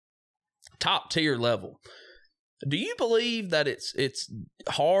top tier level. Do you believe that it's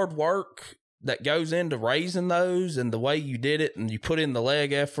hard work that goes into raising those and the way you did it and you put in the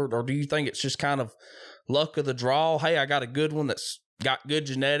leg effort, or do you think it's just kind of luck of the draw? Hey, I got a good one that's got good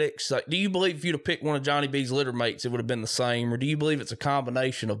genetics. Like, do you believe if you'd have picked one of Johnny B's litter mates, it would have been the same, or do you believe it's a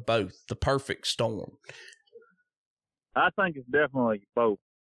combination of both, the perfect storm? I think it's definitely both,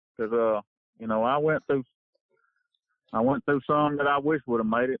 because I went through some that I wish would have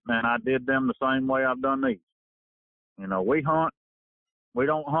made it, and I did them the same way I've done these. We hunt. We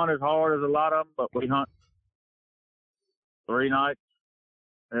don't hunt as hard as a lot of them, but we hunt 3 nights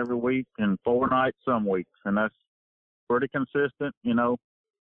every week and 4 nights some weeks, and that's pretty consistent,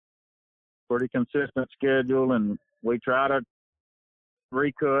 pretty consistent schedule. And we try to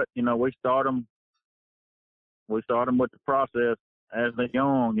recut, we start them with the process as they're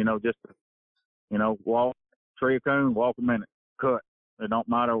young, just to, walk, tree a coon, walk a minute, cut. It don't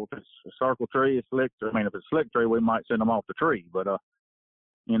matter if it's a circle tree, a slick tree. I mean, if it's a slick tree, we might send them off the tree, but,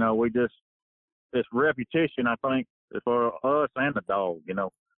 we just, this repetition, I think, is for us and the dog,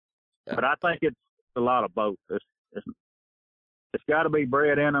 But I think it's a lot of both. It's got to be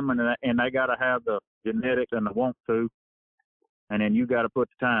bred in them, and they got to have the genetics and the want to, and then you got to put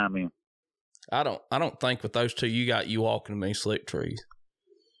the time in. I don't think with those 2 you walking to me slick trees.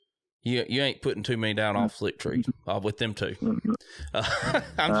 You ain't putting too many down off slick trees with them 2.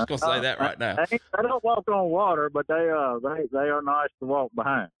 I'm just gonna say that right now. They don't walk on water, but they are nice to walk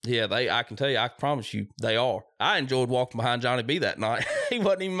behind. Yeah, I can tell you, I promise you, they are. I enjoyed walking behind Johnny B that night. He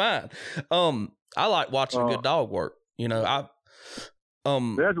wasn't even mine. I like watching good dog work. That's when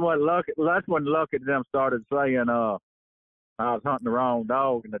Luckett them started saying I was hunting the wrong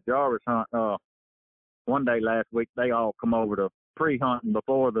dog in the Jarvis hunt. One day last week, they all come over to pre-hunting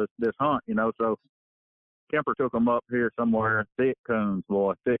before this hunt, so Kemper took them up here somewhere, thick coons.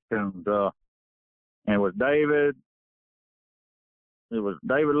 And it was David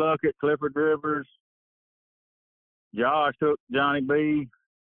Luckett, Clifford Rivers, Josh took Johnny B,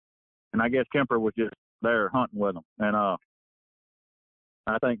 and I guess Kemper was just there hunting with them. And I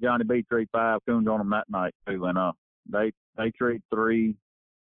think Johnny B treated 5 coons on them that night too, and they treat 3.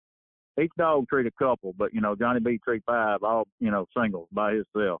 Each dog treat a couple, but, Johnny B treat 5, all, singles by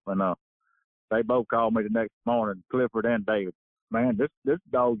himself. And they both called me the next morning, Clifford and David. Man, this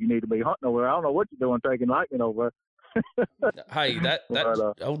dog you need to be hunting over. I don't know what you're doing taking Lightning over. Hey, that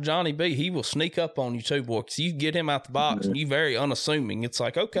old Johnny B, he will sneak up on you too, boy, because you get him out the box and you very unassuming. It's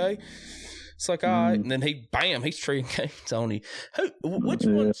like, okay. It's like, all right. And then he's treating games on you. Which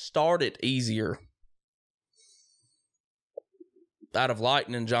one started easier out of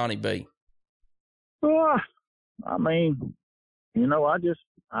Lightning and Johnny B? Well, I mean, I just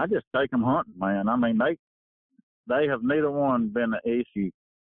take them hunting, man. I mean, they have neither one been an issue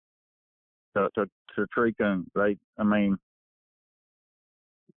to tree coons. Maybe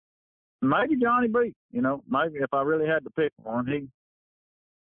Johnny B. Maybe if I really had to pick one,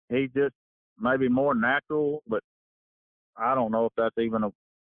 he just maybe more natural, but I don't know if that's even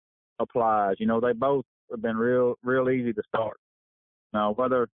applies. They both have been real easy to start. Now,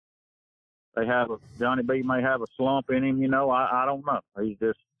 whether Johnny B may have a slump in him, I don't know. He's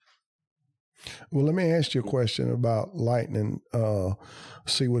just, Well, let me ask you a question about Lightning.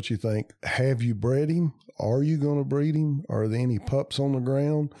 See what you think. Have you bred him? Are you going to breed him? Are there any pups on the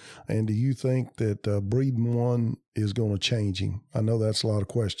ground? And do you think that breeding one is going to change him? I know that's a lot of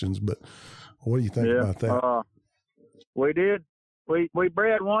questions, but what do you think about that? We did. We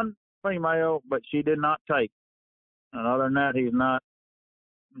bred one female, but she did not take. And other than that, he's not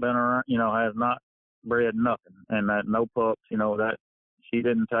been around, has not bred nothing. And that no pups, that she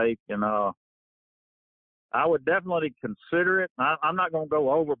didn't take. And I would definitely consider it. I'm not going to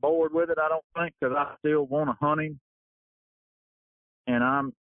go overboard with it, I don't think, because I still want to hunt him. And I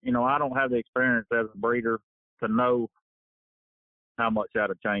don't have the experience as a breeder to know how much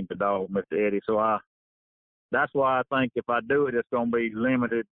that'll change the dog, Mr. Eddie. So that's why I think if I do it, it's going to be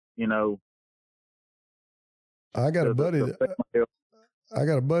limited, I got a buddy that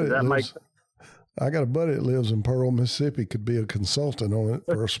lives in Pearl, Mississippi, could be a consultant on it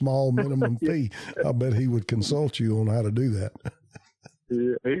for a small minimum fee. I bet he would consult you on how to do that.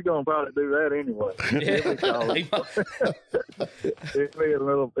 Yeah, he's gonna probably do that anyway. It'll be in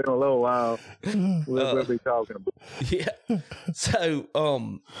a little while. We'll be talking about it. Yeah. So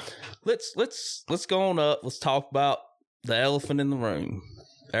let's go on up. Let's talk about the elephant in the room.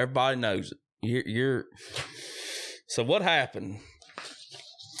 Everybody knows it. So what happened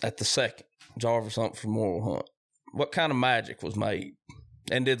at the second Jarvis Hunt for Memorial Hunt? What kind of magic was made?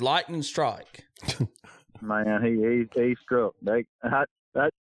 And did lightning strike? Man, he struck.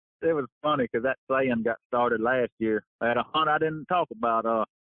 It was funny because that saying got started last year at a hunt I didn't talk about.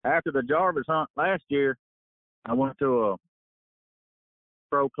 After the Jarvis Hunt last year, I went to a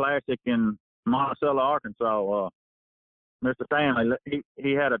pro classic in Monticello, Arkansas. Mr. Stanley,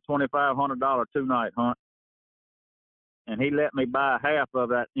 he had a $2,500 two-night hunt, and he let me buy half of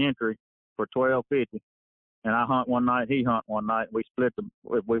that entry for $1,250. And I hunt one night, he hunt one night. We split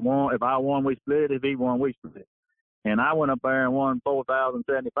if I won, we split. If he won, we split. And I went up there and won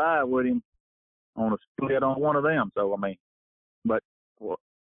 $4,075 with him on a split on one of them. So but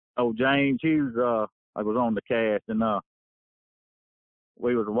James Hughes, I was on the cast, and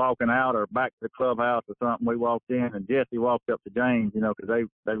we was walking out or back to the clubhouse or something. We walked in, and Jesse walked up to James, because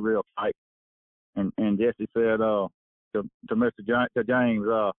they real tight. And Jesse said to Mr. James,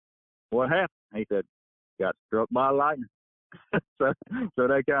 what happened? He said, got struck by lightning. so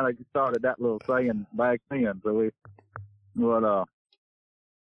they kind of started that little saying back then. So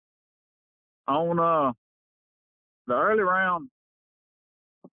on the early round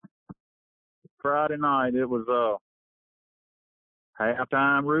Friday night, it was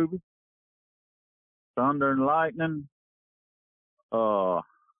halftime Ruby, Thunder and Lightning,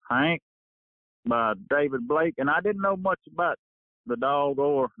 Hank by David Blake, and I didn't know much about the dog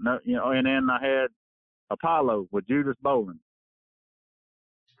and then I had Apollo with Judas Bowling.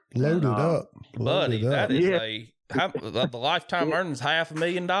 Loaded up. Buddy, that is the lifetime earnings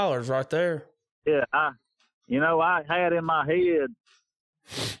 $500,000 right there. Yeah, I had in my head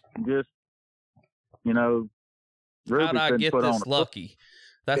just, how'd I get this lucky?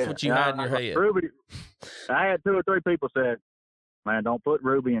 That's what you had in your head. Ruby, I had 2 or 3 people said, man, don't put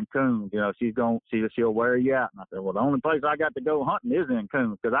Ruby in Coons. She'll wear you out. And I said, well, the only place I got to go hunting is in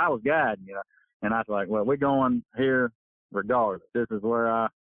Coons, because I was guiding, And I was like, well, we're going here regardless. This is where I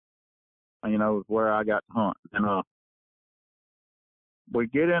got to hunt. And we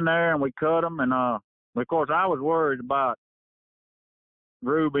get in there and we cut them. And of course, I was worried about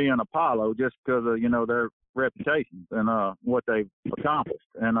Ruby and Apollo just because of their reputations and what they've accomplished.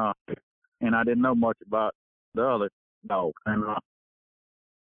 And I didn't know much about the other dogs. And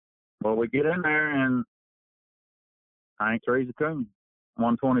well, we get in there and Hank Teresa Coon,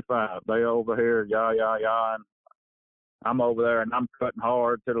 125. They over here, and I'm over there and I'm cutting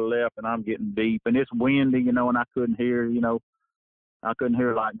hard to the left and I'm getting deep and it's windy, and I couldn't hear,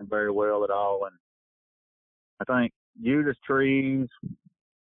 lightning very well at all. And I think Judas Trees,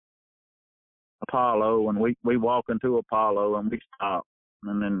 Apollo, and we walk into Apollo and we stop,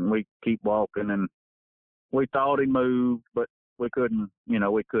 and then we keep walking, and we thought he moved, but we couldn't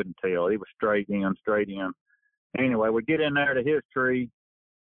tell. He was straight in. Anyway, we get in there to his tree.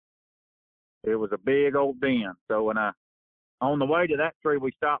 It was a big old den. So on the way to that tree,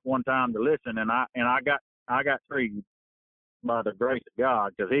 we stopped one time to listen, and I got treed by the grace of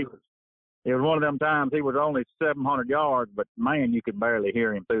God, because it was one of them times he was only 700 yards, but man, you could barely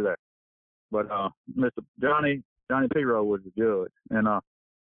hear him through there. But Mr. Johnny Pirro was the judge, and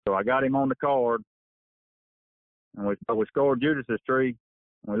so I got him on the card, and we scored Judas's tree.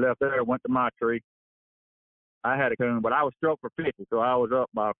 And we left there, went to my tree. I had a coon, but I was struck for 50, so I was up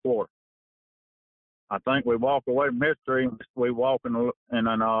by a quarter. I think we walked away from his tree, and we walking, and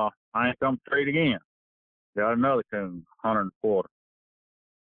then I ain't come to treat again. Got another coon, 125.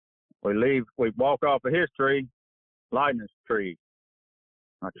 We walk off of his tree, Lightning's tree.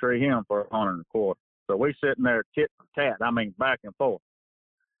 I tree him for 125. So we sitting there tit for tat, back and forth.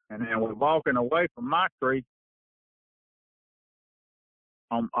 And then we're walking away from my tree,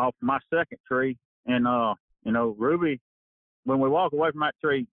 off my second tree. And, Ruby, when we walk away from that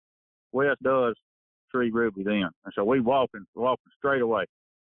tree, Wes does tree Ruby then. And so we walking straight away.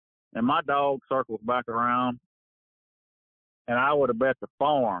 And my dog circles back around, and I would have bet the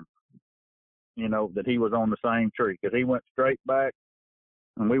farm, that he was on the same tree, because he went straight back,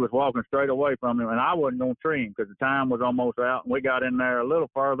 and we was walking straight away from him, and I wasn't going to tree him because the time was almost out, and we got in there a little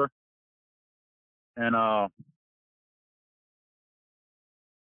further, and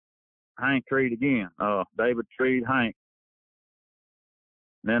Hank treed again. David treed Hank.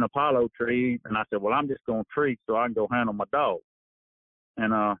 Then Apollo treed, and I said, well, I'm just going to tree so I can go handle my dog.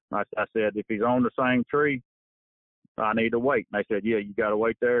 And I said, if he's on the same tree, I need to wait. And they said, yeah, you got to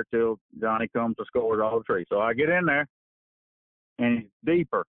wait there till Johnny comes and scores all the trees. So I get in there, and he's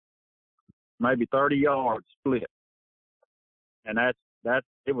deeper, maybe 30 yards split. And it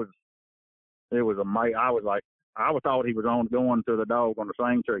was amazing. I thought he was going to the dog on the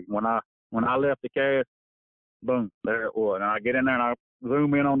same tree. When I left the cast, boom, there it was. And I get in there and I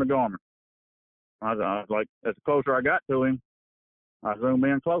zoom in on the Garmin. I was like, as closer I got to him, I zoomed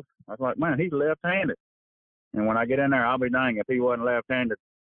in closer. I was like, man, he's left-handed. And when I get in there, I'll be dang if he wasn't left-handed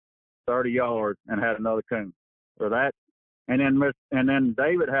 30 yards and had another coon. So that, and then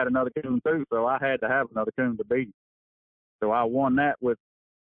David had another coon too, so I had to have another coon to beat him. So I won that with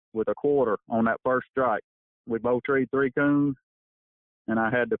a quarter on that first strike. We both treed 3 coons, and I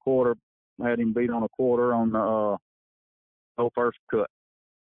had him beat on a quarter on the first cut.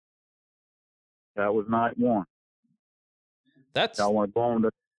 That was night 1. That's I want to go on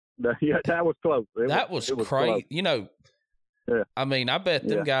that was close. That was crazy. Close. Yeah. I bet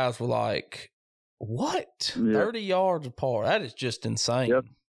them guys were like, what? 30 yards apart. That is just insane. Yep.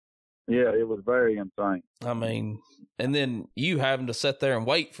 Yeah, it was very insane. And then you having to sit there and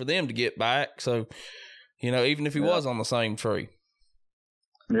wait for them to get back. So, even if he was on the same tree.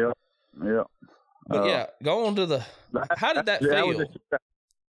 Yeah. Yeah. But go on to how did that feel?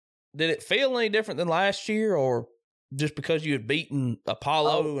 Did it feel any different than last year, or just because you had beaten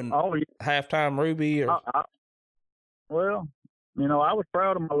Apollo and halftime Ruby? Or? Well, I was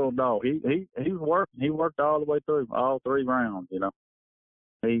proud of my little dog. He was working. He worked all the way through all 3 rounds.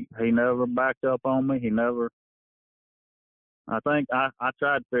 He never backed up on me. He never. I think I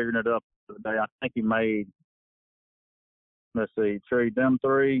tried figuring it up today. I think he made. Let's see. He treed them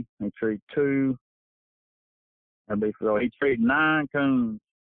 3. He treed 2. So he treed 9 coons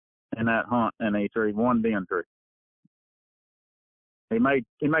in that hunt, and he treed 1 den tree. He made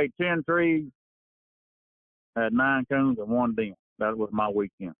 10 trees, had 9 coons and 1 den. That was my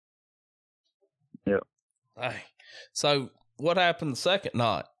weekend. Yeah. Hey. So what happened the second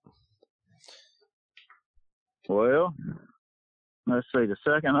night? Well, let's see. The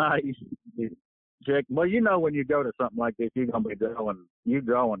second night, you check. Well, when you go to something like this, you're gonna be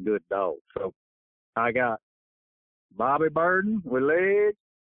drawing good dogs. So I got Bobby Burden with legs.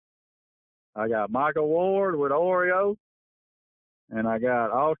 I got Michael Ward with Oreo. And I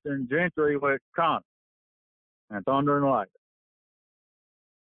got Austin Gentry with Connor and Thunder and Light.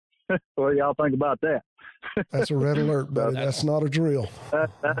 What do y'all think about that? That's a red alert, buddy. That's not a drill.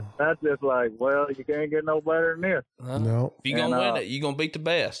 That's just like, well, you can't get no better than this. No. If you're going to win it, you're going to beat the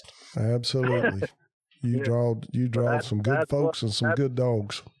best. Absolutely. You drawed some good folks and some good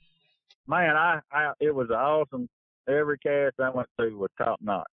dogs. Man, it was awesome. Every cast I went to was top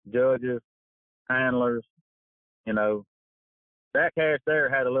notch. Judges, handlers, that cast there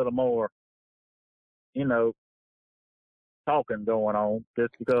had a little more, talking going on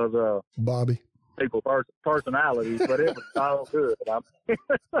just because of Bobby. People's personalities, but it was all good.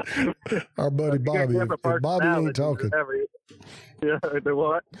 Our buddy Bobby. If Bobby ain't talking. Yeah, the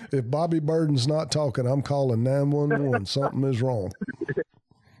what? If Bobby Burden's not talking, I'm calling 911. Something is wrong.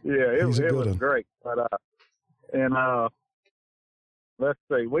 Yeah, it was great. But let's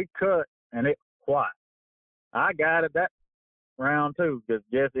see, we cut and it quiet. I guided that round 2 because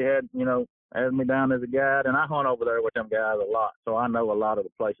Jesse had me down as a guide, and I hunt over there with them guys a lot, so I know a lot of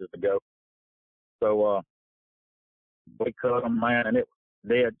the places to go. So we cut them, man, and it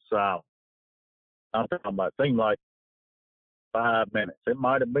was dead silent. I'm talking about, it seemed like 5 minutes. It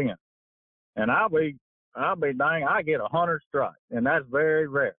might have been. And I'll be dang, I get 100 strikes, and that's very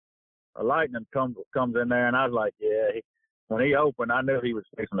rare. A lightning comes in there, and I was like, yeah. When he opened, I knew he was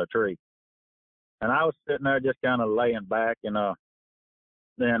fixing a tree. And I was sitting there just kind of laying back, and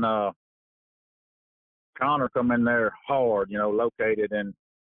then Connor come in there hard, located in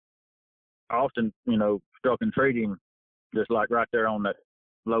Austin, struck and treated him just like right there on that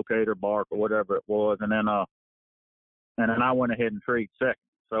locator bark or whatever it was. And then I went ahead and treated second.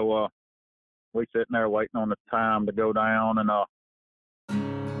 So we sitting there waiting on the time to go down, and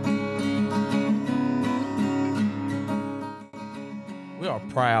we are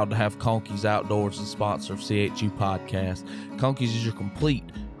proud to have Conkey's Outdoors as a sponsor of CHU Podcast. Conkey's is your complete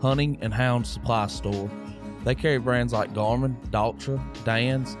hunting and hound supply store. They carry brands like Garmin, Daltra,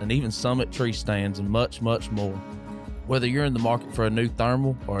 Dan's, and even Summit tree stands, and much, much more. Whether you're in the market for a new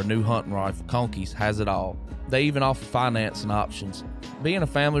thermal or a new hunting rifle, Conkey's has it all. They even offer financing options. Being a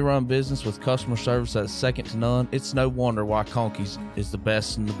family-run business with customer service that's second to none, it's no wonder why Conkey's is the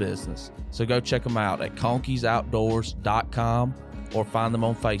best in the business. So go check them out at conkeys.outdoors.com or find them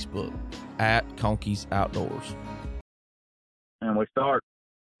on Facebook at Conkey's Outdoors. And we start,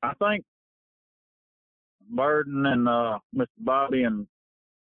 I think, Burden and Mr. Bobby and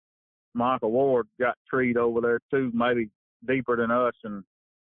Michael Ward got treed over there too, maybe deeper than us.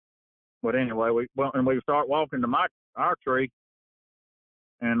 But anyway, we start walking to our tree,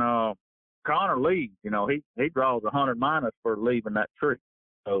 and Connor leaves. He draws 100 minus for leaving that tree.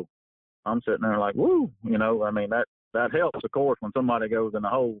 So I'm sitting there like, woo, that helps, of course, when somebody goes in the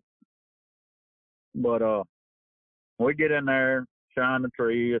hole. But we get in there, shine the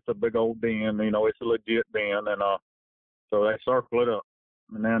tree. It's a big old den, it's a legit den. And so they circle it up.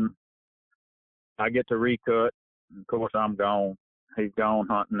 And then I get to recut. Of course, I'm gone. He's gone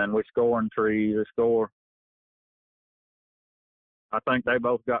hunting. And we score in trees. We score. I think they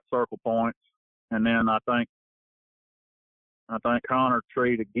both got circle points. And then I think Connor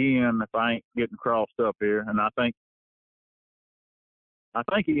treed again, if I ain't getting crossed up here. And I think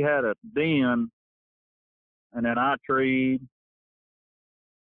he had a den, and then I treed.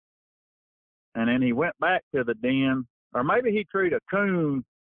 And then he went back to the den, or maybe he treed a coon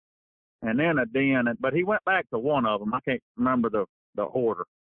and then a den, but he went back to one of them. I can't remember the order.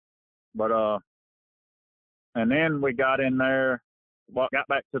 But and then we got in there, got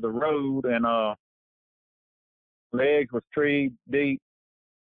back to the road, and Legs was treed deep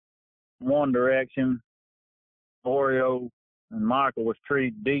one direction. Oreo and Michael was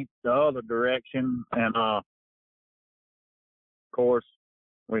treed deep the other direction, and of course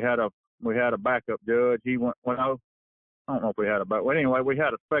we had a backup judge. He went, I don't know if we had a backup. Well, anyway, we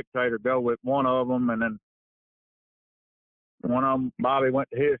had a spectator go with one of them, and then one of them, Bobby, went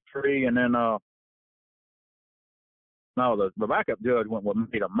to his tree, and then the backup judge went with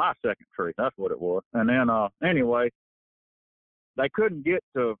me to my second tree. That's what it was. And then anyway, they couldn't get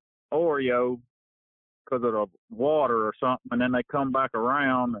to Oreo because of the water or something, and then they come back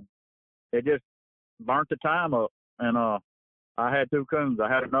around, and it just burnt the time up. And I had two coons. I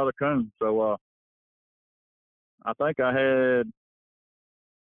had another coon. So I think I had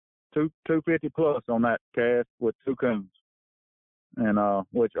 250 plus on that cast with two coons. And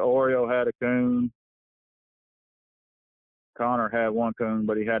which Oreo had a coon. Connor had one coon,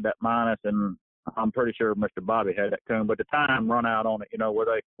 but he had that minus, and I'm pretty sure Mr. Bobby had that coon. But the time run out on it,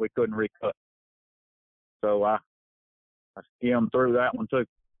 where we couldn't recut. So I skimmed through that one too.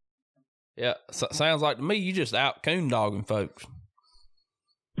 Yeah, sounds like to me you just out coon dogging folks.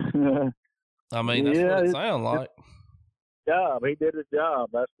 I mean, that's what it sounds like. Job, he did his job.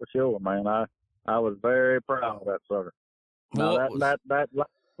 That's for sure, man. I was very proud of that sucker. Now that last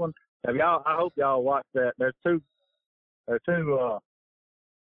one, I hope y'all watched that. There's two.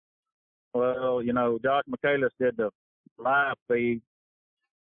 Well, Josh Michaelis did the live feed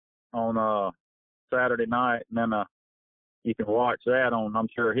on Saturday night, and then you can watch that on, I'm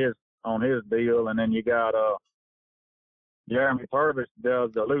sure, his deal. And then you got Jeremy Purvis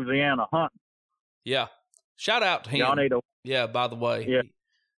does the Louisiana hunt. Yeah, shout out to him. Y'all need to. Yeah, by the way, yeah,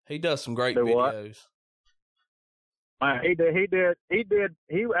 he does some great videos. He did.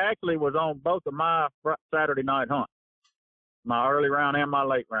 He actually was on both of my Saturday night hunts, my early round and my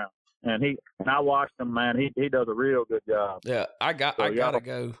late round. And I watched him, man. He does a real good job. Yeah, I gotta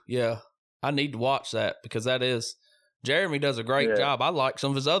go. Yeah, I need to watch that because Jeremy does a great job. I like some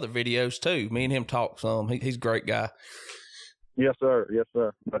of his other videos too. Me and him talk some. He's a great guy. Yes, sir. Yes,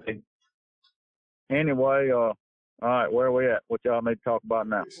 sir. But anyway, all right, where are we at? What y'all need to talk about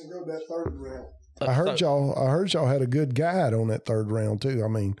now? I heard y'all had a good guide on that third round too. I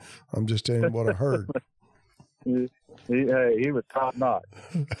mean, I'm just telling you what I heard. He was top notch.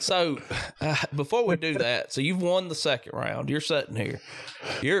 So before we do that, so you've won the second round. You're sitting here.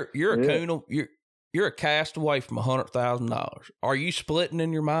 You're a coon. You're a cast away from $100,000. Are you splitting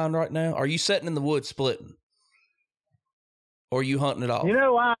in your mind right now? Are you sitting in the woods splitting? Or are you hunting it off? You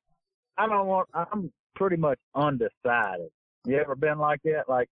know, I'm pretty much undecided. You ever been like that?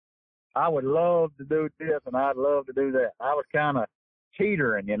 Like, I would love to do this and I'd love to do that. I was kind of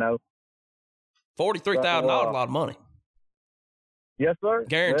teetering, you know. $43,000 a lot of money. Yes, sir.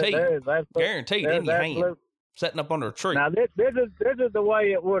 Guaranteed. Guaranteed in your hand. Setting up under a tree. Now, this is the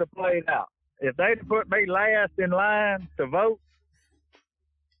way it would have played out. If they'd have put me last in line to vote,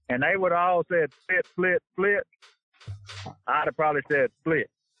 and they would have all said split, I'd have probably said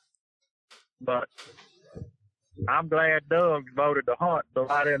split. But I'm glad Doug voted to hunt, so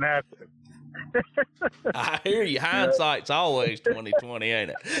I didn't have to. I hear you. Hindsight's always 20/20,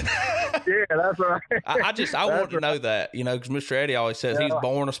 ain't it? Yeah, that's right. I want to know that, you know, because Mr. Eddie always says he's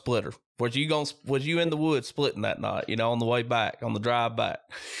born a splitter. Was you in the woods splitting that night? You know, on the way back, on the drive back.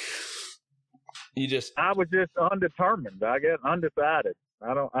 I was just undetermined. I guess undecided.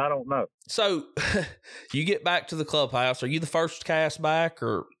 I don't know. So, you get back to the clubhouse. Are you the first cast back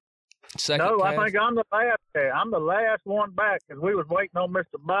or second? No, cast? I think I'm the last. I'm the last one back because we was waiting on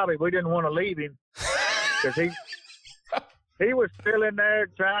Mr. Bobby. We didn't want to leave him because he was still in there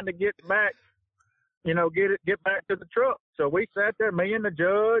trying to get back. You know, get back to the truck. So we sat there, me and the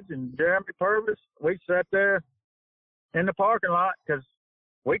judge and Jeremy Purvis. We sat there in the parking lot because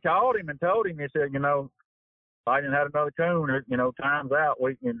we called him and told him. He said, you know, if I didn't have another coon, you know, time's out.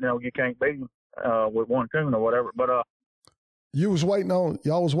 You can't beat him with one coon or whatever. But y'all was waiting on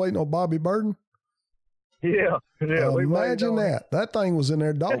Bobby Burden? Yeah. Imagine that. That thing was in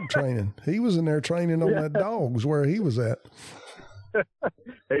there dog training. He was in there training on that dogs where he was at.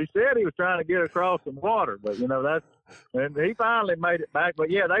 He said he was trying to get across some water, but you know, and he finally made it back.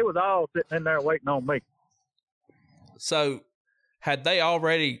 But yeah, they was all sitting in there waiting on me. So had they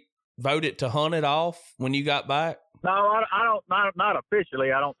already voted to hunt it off when you got back? No, I don't. Not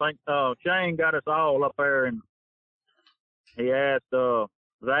officially. I don't think. Shane got us all up there, and he asked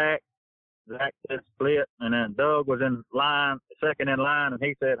Zach. Zach said split, and then Doug was in line, second in line, and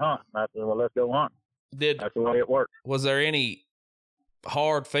he said hunt. I said, well, let's go hunt. That's the way it worked. Was there any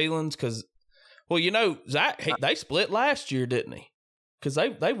hard feelings? Because, well, you know, Zach, they split last year, didn't he? Because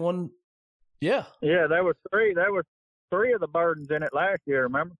they won. Yeah. Yeah, there was three. There was three of the Burdens in it last year.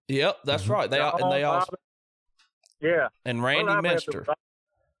 Remember? Yep, that's right. They all. Yeah. And Randy Minster.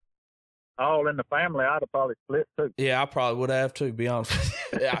 All in the family, I'd have probably split too. Yeah, I probably would have too, be honest.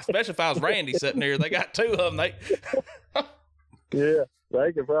 Yeah, especially if I was Randy sitting there. They got two of them. Yeah,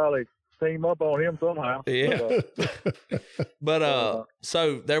 they could probably team up on him somehow. Yeah. But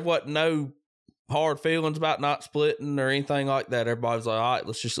so there wasn't no hard feelings about not splitting or anything like that. Everybody was like, all right,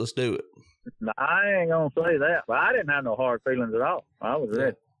 let's do it. No, I ain't gonna say that, but I didn't have no hard feelings at all. I was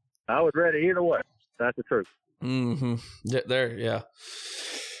ready. I was ready either way. That's the truth. Mm-hmm. Yeah.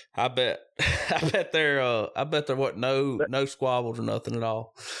 I bet there wasn't no squabbles or nothing at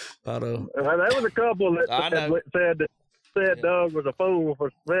all. But there was a couple that said Doug was a fool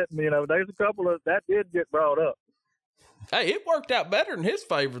for splitting. You know, there's a couple that did get brought up. Hey, it worked out better in his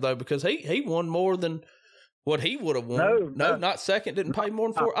favor though, because he won more than what he would have won. No, not second. Didn't pay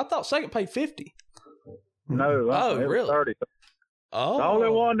more than $4. I thought second paid $50. No. Oh, really? 30. Oh. The only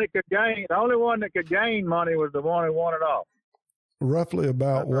one that could gain money was the one who won it all. Roughly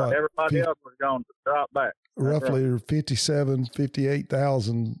about what? Everybody else was going to drop back. Roughly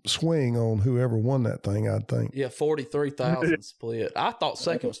 58,000 swing on whoever won that thing, I'd think. Yeah, 43,000 split. I thought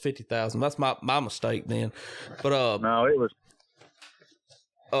second was 50,000. That's my mistake then. But no, it was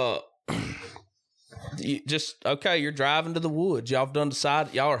you're driving to the woods. Y'all have done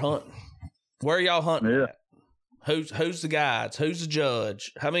decided y'all are hunting. Where are y'all hunting at? Who's the guides? Who's the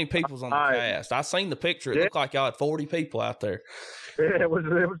judge? How many people's on the cast? I seen the picture. It looked like y'all had 40 people out there. It was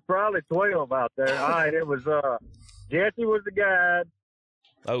probably 12 out there. All right, it was Jesse was the guide.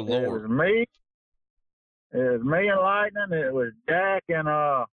 Oh Lord. It was me and Lightning. It was Jack and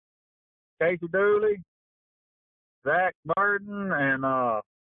Casey Dooley, Zach Burden, and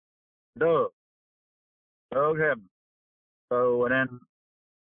Doug Hebner. So, and then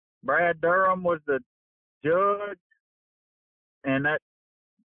Brad Durham was the judge, and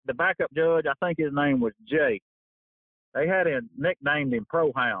the backup judge, I think his name was Jay. They had him nicknamed him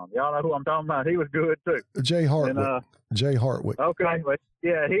Pro Hound. Y'all know who I'm talking about? He was good too. Jay Hartwick. Jay Hartwick. Okay, but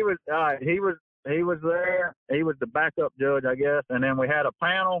yeah, he was all right. He was there. He was the backup judge, I guess. And then we had a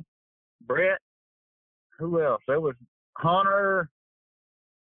panel. Brett. Who else? There was Hunter.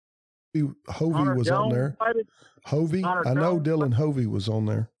 Hovey was on there. Hovey. I know Dylan Hovey was on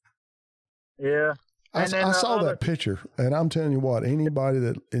there. Yeah. I saw that picture, and I'm telling you what, anybody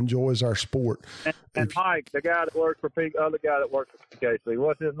that enjoys our sport. And Mike, the guy that works for other guy that works for PKC,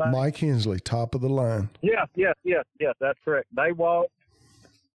 what's his name? Mike Hensley, top of the line. Yes, that's correct. They walked,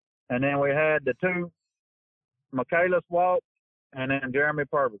 and then we had the two, Michaelis walk, and then Jeremy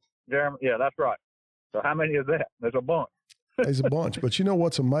Purvis. Yeah, that's right. So how many is that? There's a bunch. There's a bunch. But you know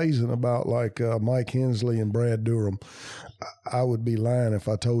what's amazing about like Mike Hensley and Brad Durham? I would be lying if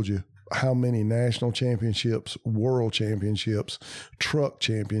I told you how many national championships, world championships, truck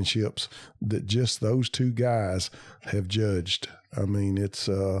championships that just those two guys have judged. I mean, it's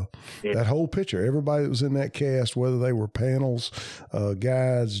that whole picture. Everybody that was in that cast, whether they were panels,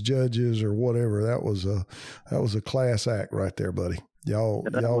 guides, judges, or whatever, that was a class act right there, buddy. Y'all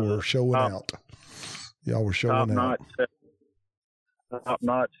were showing out. Y'all were showing out.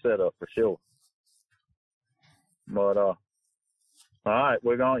 Top-notch setup for sure. But all right,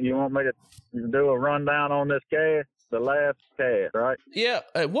 you want me to do a rundown on this cast, the last cast, right? Yeah.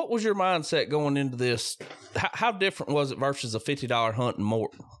 What was your mindset going into this? How different was it versus a $50 hunt in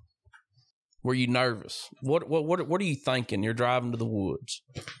Morton? Were you nervous? What are you thinking? You're driving to the woods.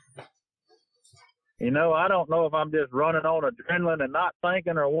 You know, I don't know if I'm just running on adrenaline and not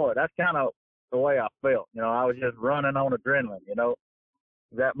thinking or what. That's kind of the way I felt. You know, I was just running on adrenaline, you know.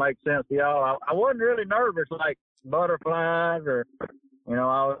 Does that make sense to y'all? I wasn't really nervous like butterflies or, you know,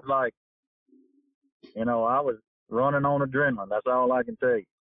 I was like, you know, I was running on adrenaline. That's all I can tell you.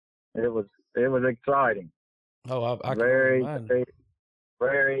 It was exciting. Oh, I very,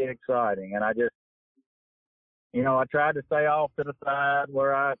 very exciting. And I just, you know, I tried to stay off to the side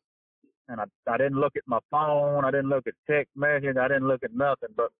where I didn't look at my phone. I didn't look at text messages. I didn't look at nothing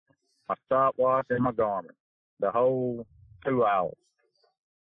but my stopwatch and my Garmin the whole 2 hours.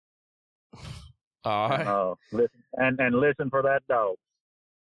 All right. And listen for that dog.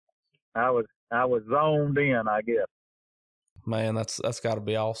 I was zoned in, I guess. Man, that's got to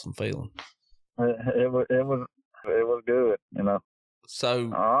be awesome feeling. It was good, you know.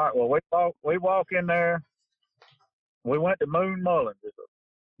 So all right, well we walk in there. We went to Moon Mullins. It's a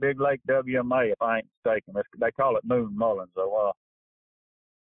Big Lake WMA, if I ain't mistaken. They call it Moon Mullins. So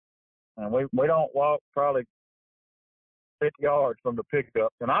and we don't walk probably 50 yards from the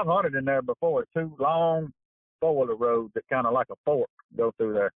pickups. And I've hunted in there before. Two long four-wheeler roads that kind of like a fork go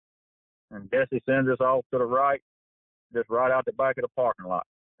through there. And Jesse sends us off to the right, just right out the back of the parking lot.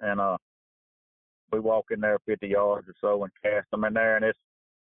 And we walk in there 50 yards or so and cast them in there. And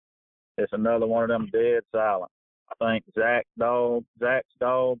it's another one of them dead silent. I think Zach's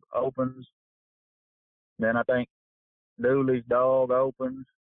dog opens. Then I think Dooley's dog opens.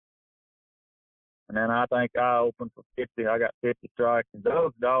 And then I think I opened for 50. I got 50 strikes. And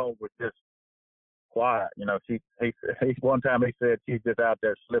Doug's dog was just quiet. You know, he one time he said she's just out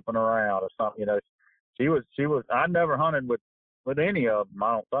there slipping around or something. You know, she was. I never hunted with any of them.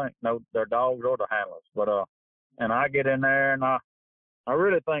 I don't think. No, their dogs or the handlers. But and I get in there and I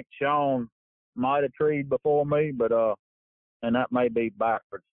really think Sean might have treed before me, but and that may be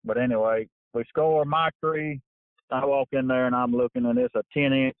backwards. But anyway, we score my tree. I walk in there and I'm looking and it's a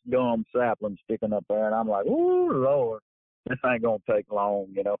 10-inch gum sapling sticking up there. And I'm like, ooh, Lord, this ain't going to take long,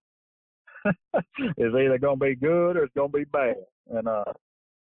 you know. It's either going to be good or it's going to be bad. And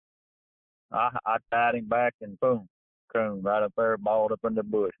I tied him back and boom, coon right up there, balled up in the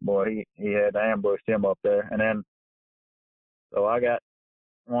bush. Boy, he had ambushed him up there. And then, so I got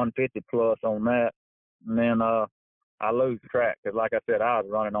 150 plus on that. And then I lose track because, like I said, I was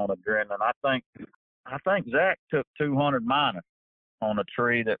running on adrenaline. I think Zach took 200 minus on a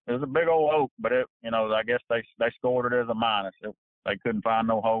tree that it was a big old oak, but it, you know, I guess they scored it as a minus. They couldn't find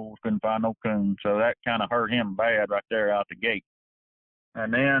no holes, couldn't find no coon, so that kind of hurt him bad right there out the gate.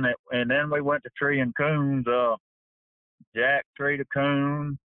 And then we went to tree and coons. Jack treed a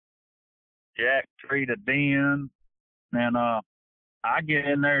coon, Jack treed a den, and I get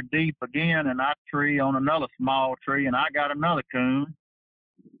in there deep again, and I tree on another small tree, and I got another coon,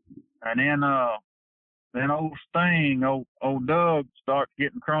 and then old Sting, old Doug starts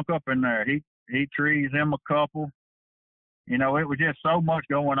getting crunk up in there. He trees him a couple. You know, it was just so much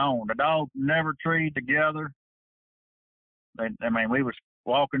going on. The dogs never treed together. I mean, we was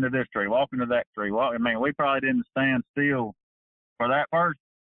walking to this tree, walking to that tree. I mean, we probably didn't stand still for that first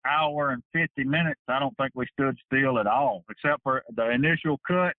hour and 50 minutes. I don't think we stood still at all, except for the initial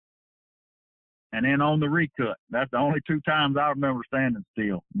cut and then on the recut. That's the only two times I remember standing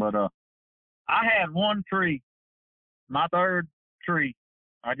still. But I had one tree, my third tree,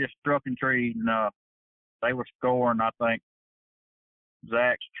 I just struck and treed, and they were scoring, I think,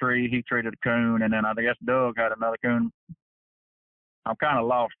 Zach's tree. He treated a coon, and then I guess Doug had another coon. I'm kind of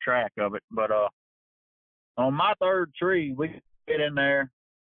lost track of it, but on my third tree, we get in there,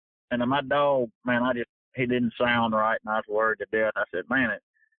 and then my dog, man, he didn't sound right, and I was worried to death. I said, man,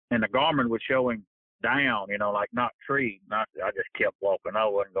 and the Garmin was showing down, like not tree. And I just kept walking. I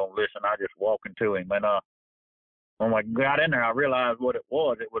wasn't going to listen. I just walking to him. And when I got in there, I realized what it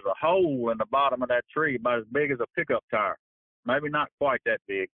was. It was a hole in the bottom of that tree about as big as a pickup tire. Maybe not quite that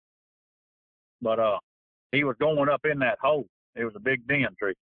big. But he was going up in that hole. It was a big den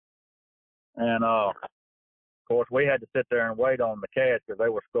tree. And, of course, we had to sit there and wait on the cats because they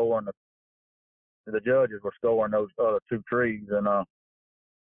were scoring. The judges were scoring those other two trees. And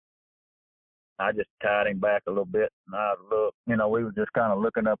I just tied him back a little bit. And I looked, we were just kind of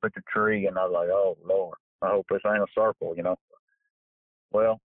looking up at the tree. And I was like, oh, Lord, I hope this ain't a circle,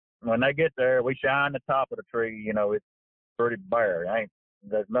 Well, when they get there, we shine the top of the tree. It's pretty bare.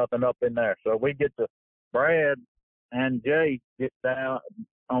 There's nothing up in there. So we get to Brad and Jay get down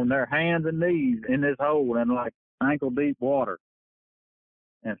on their hands and knees in this hole in like ankle deep water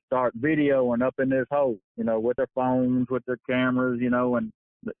and start videoing up in this hole, with their phones, with their cameras,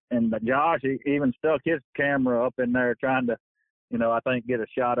 and Josh he even stuck his camera up in there trying to, I think get a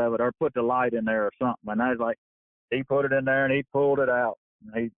shot of it or put the light in there or something. And I was like, he put it in there and he pulled it out.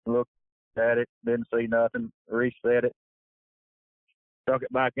 And he looked at it, didn't see nothing, reset it, stuck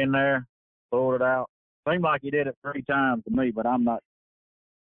it back in there, pulled it out. Seemed like he did it 3 times to me, but I'm not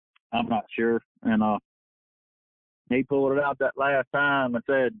sure. And he pulled it out that last time and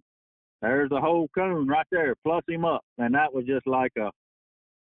said, there's the whole coon right there, plus him up. And that was just like a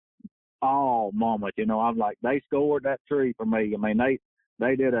moment, I'm like, they scored that tree for me. I mean,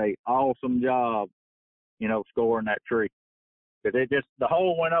 they did a awesome job, scoring that tree. Because the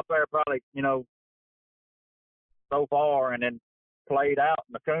hole went up there probably, so far and then played out,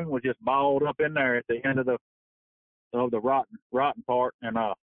 and the coon was just balled up in there at the end of the rotten part. And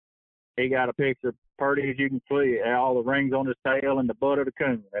he got a picture pretty as you can see, all the rings on his tail and the butt of the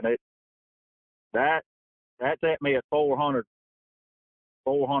coon. And that set me at 400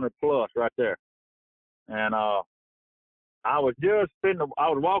 plus right there. And I was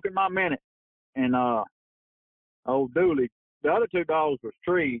walking my minute, and old Dooley, the other 2 dogs was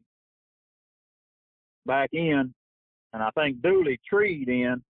treed back in, and I think Dooley treed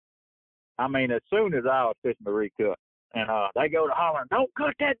in. I mean, as soon as I was fixing to recut, and they go to hollering, "Don't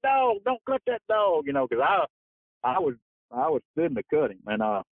cut that dog! Don't cut that dog!" Because I was sitting to cut him, and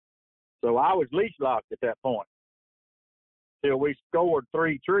so I was leash locked at that point till we scored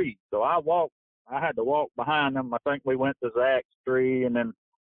 3 trees. So I had to walk behind them. I think we went to Zach's tree and then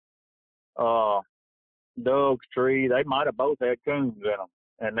Doug's tree. They might have both had coons in them.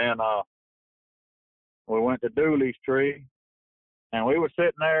 And then we went to Dooley's tree, and we were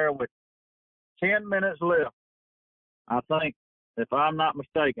sitting there with 10 minutes left. I think, if I'm not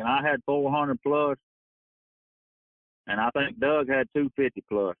mistaken, I had 400 plus, and I think Doug had 250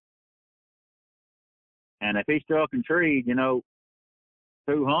 plus. And if he struck and treed,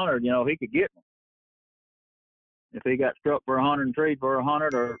 200, he could get me. If he got struck for 100 and treed for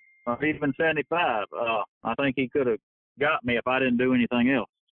 100 or even 75, I think he could have got me if I didn't do anything else.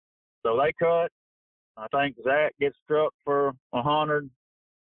 So they cut. I think Zach gets struck for 100.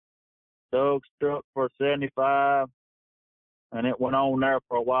 Doug struck for 75. And it went on there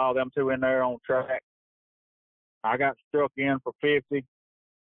for a while, them 2 in there on track. I got struck in for 50.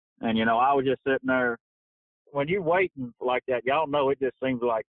 And, I was just sitting there. When you're waiting like that, y'all know it just seems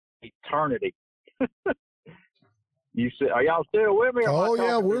like eternity. Are y'all still with me? Oh,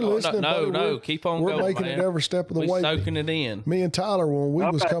 yeah, we're listening. No, keep on going. We're making it every step of the way. Soaking it in. Me and Tyler, when we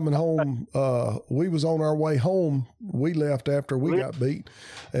was coming home, we was on our way home. We left after we got beat,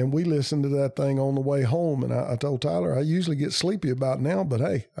 and we listened to that thing on the way home. And I told Tyler, I usually get sleepy about now, but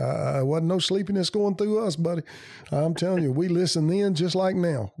hey, I wasn't no sleepiness going through us, buddy. I'm telling you, we listen then just like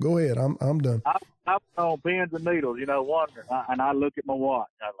now. Go ahead. I'm done. I'm on pins and needles, wondering. And I look at my watch.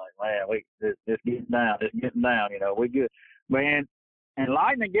 I'm like, man, it's getting down. It's getting down. We good. Man, and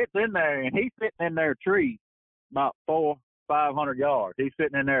Lightning gets in there, and he's sitting in their tree about 400-500 yards. He's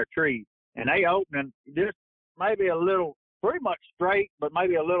sitting in their tree, and they opening just maybe a little, pretty much straight, but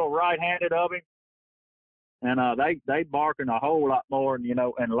maybe a little right-handed of him. And they barking a whole lot more,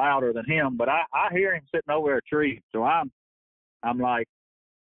 and louder than him. But I hear him sitting over a tree. So I'm like,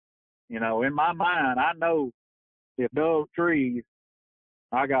 in my mind, I know if Doug trees,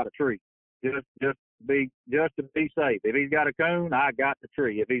 I got a tree. Just to be safe. If he's got a coon, I got the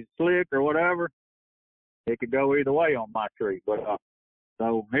tree. If he's slick or whatever, it could go either way on my tree. But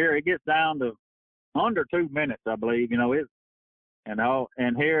so here it gets down to under 2 minutes, I believe.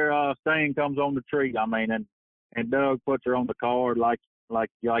 And here Stain comes on the tree. I mean, and Doug puts her on the card like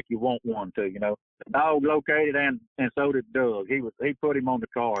you want one to. the dog located, and so did Doug. He put him on the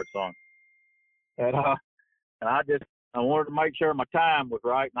card, son. And I wanted to make sure my time was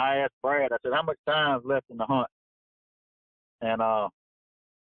right, and I asked Brad. I said, "How much time's left in the hunt?" And I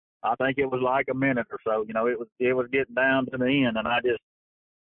think it was like a minute or so. You know, it was getting down to the end, and I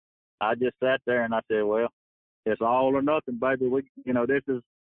just sat there and I said, "Well, it's all or nothing, baby. This is."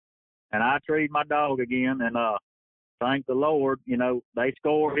 And I treed my dog again, and thank the Lord, they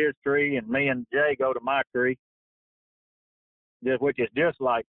score his tree, and me and Jay go to my tree, which is just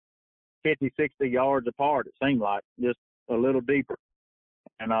like 50, 60 yards apart, it seemed like, just a little deeper.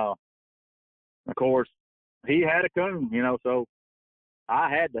 And, of course, he had a coon, so I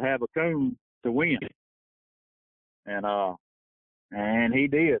had to have a coon to win. And he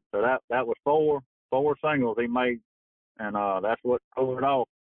did. So that was four singles he made, and that's what pulled it off.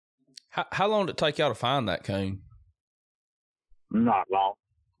 How long did it take y'all to find that coon? Not long.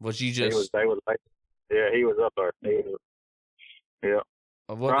 Was you just? He was up there. Yeah.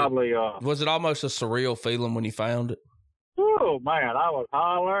 Probably. Was it almost a surreal feeling when you found it? Oh man, I was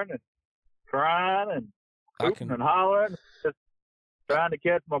hollering and crying and hooping and hollering, just trying to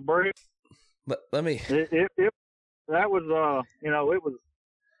catch my breath. Let me. That was it was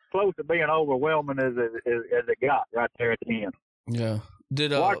close to being overwhelming as it got right there at the end. Yeah.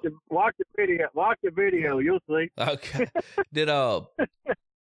 Did watch the video? Watch the video. You'll see. Okay. Did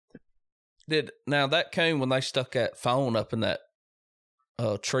now that coon, when they stuck that phone up in that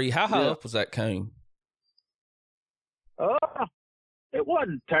tree? How high up was that coon? It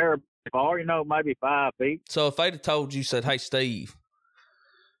wasn't terribly far. Maybe 5 feet. So if they'd have told you, said, "Hey, Steve,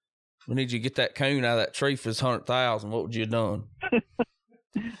 we need you to get that coon out of that tree for his 100,000," what would you have done?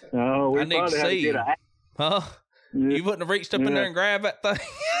 No, I need to see him. Huh? Yeah. You wouldn't have reached up in there and grabbed that thing?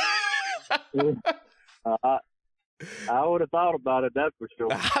 I would have thought about it, that's for sure.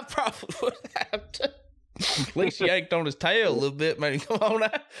 I probably would have to. At least you yanked on his tail a little bit, man. Come on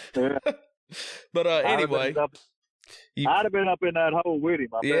out. Yeah. But anyway. I'd have been up in that hole with him,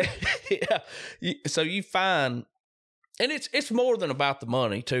 I bet. Yeah. So you find, and it's more than about the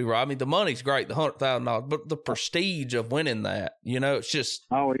money too, right? I mean, the money's great, the $100,000, but the prestige of winning that, it's just.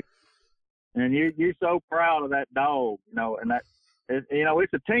 Oh, and you're so proud of that dog, and that,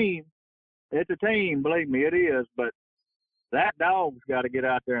 it's a team. It's a team, believe me, it is. But that dog's got to get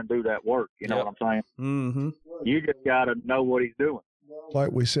out there and do that work. You know what I'm saying? Mm-hmm. You just got to know what he's doing.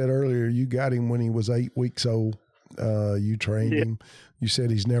 Like we said earlier, you got him when he was 8 weeks old. You trained him. You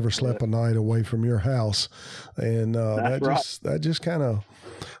said he's never slept a night away from your house, and that just kind of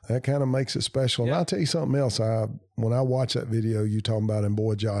makes it special. And I'll tell you something else. When I watched that video you talking about, and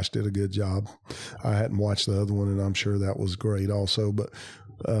boy, Josh did a good job. I hadn't watched the other one, and I'm sure that was great also. But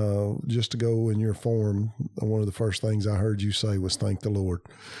just to go in your form, one of the first things I heard you say was "Thank the Lord,"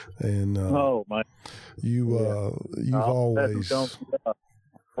 and you've always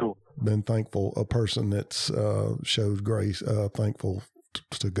been thankful, a person that's showed grace, thankful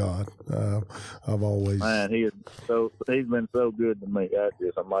to God. I've always, man, he's been so good to me. That's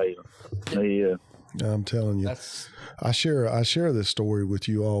just amazing. I'm telling you, I share this story with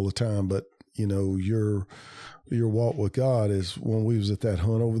you all the time, but your walk with God is when we was at that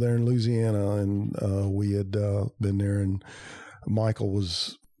hunt over there in Louisiana, and we had been there, and Michael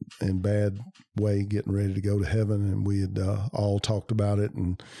was in bad way getting ready to go to heaven, and we had all talked about it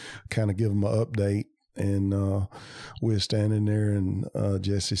and kind of give him an update, and we were standing there, and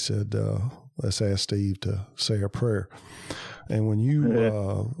Jesse said, let's ask Steve to say a prayer. And when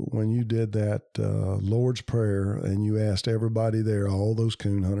you did that Lord's Prayer, and you asked everybody there, all those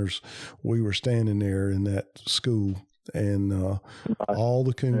coon hunters, we were standing there in that school, and all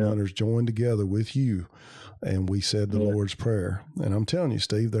the coon hunters joined together with you, and we said the Lord's Prayer. And I'm telling you,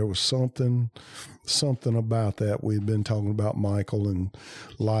 Steve, there was something about that. We'd been talking about Michael and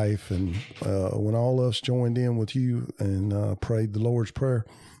life, and when all of us joined in with you and prayed the Lord's Prayer,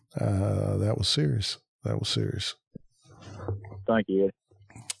 that was serious. That was serious. Thank you.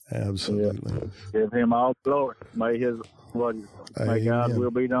 Absolutely. Yeah. Give him all glory. May God's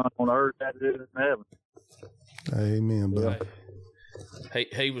will be done on earth as it is in heaven. Amen, brother.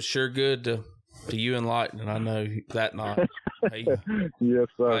 He was sure good to you and Lightning. I know that night. Yes,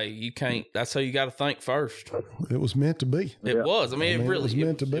 sir. Hey, you can't. That's who you got to thank first. It was meant to be. It was. I mean, it really was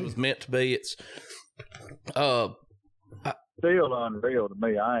meant to be. It was meant to be. It's still unreal to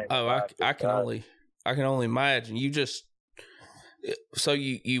me. I can only imagine. So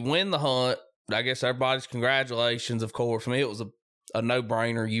you win the hunt. I guess everybody's congratulations, of course. I mean, it was a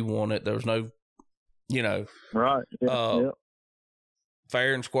no-brainer. You won it. There was no, right. Yeah,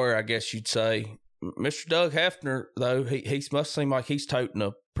 fair and square, I guess you'd say. Mr. Doug Hefner, though, he must seem like he's toting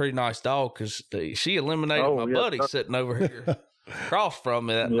a pretty nice dog because she eliminated my buddy sitting over here across from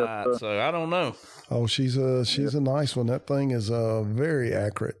me that night. So I don't know. Oh, she's a nice one. That thing is very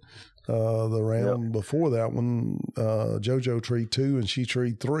accurate. The round before that one, JoJo treed 2 and she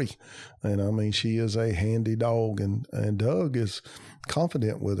treed 3. And I mean, she is a handy dog, and Doug is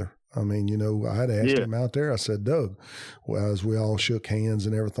confident with her. I mean, you know, I had asked him out there, I said, Doug, well, as we all shook hands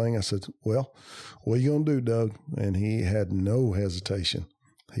and everything, I said, well, what are you going to do, Doug? And he had no hesitation.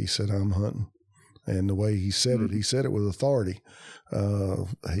 He said, I'm hunting. And the way he said it, he said it with authority.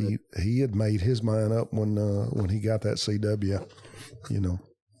 He had made his mind up when he got that CW, you know.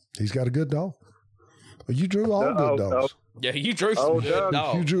 He's got a good dog. Well, you drew all good dogs. Yeah, you drew some good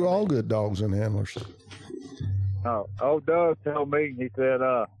dogs. You drew all good dogs and handlers. Doug told me, he said,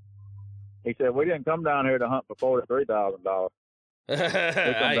 we didn't come down here to hunt for $43,000.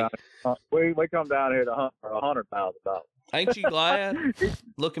 We come down here to hunt for $100,000. Ain't you glad?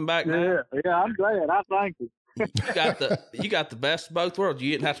 Looking back now? Yeah, I'm glad. I thank you. You got the best of both worlds.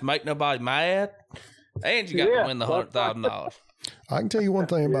 You didn't have to make nobody mad, and you got to win the $100,000. I can tell you one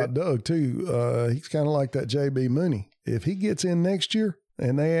thing about Doug too. He's kind of like that JB Mooney. If he gets in next year,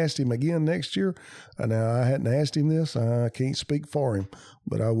 and they asked him again next year, now I hadn't asked him this, I can't speak for him,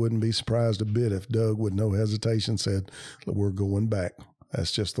 but I wouldn't be surprised a bit if Doug, with no hesitation, said, "We're going back."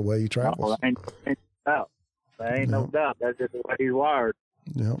 That's just the way he travels. There ain't no doubt. That's just the way he's wired.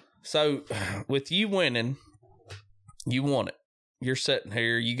 Yeah. So, with you winning, you won it. You're sitting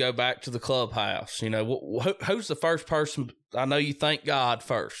here, you go back to the clubhouse. You know, who's the first person? I know you thank God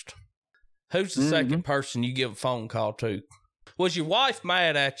first. Who's the second person you give a phone call to? Was your wife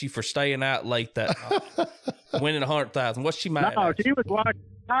mad at you for staying out late that night, winning $100,000? What's she mad at? No, she was watching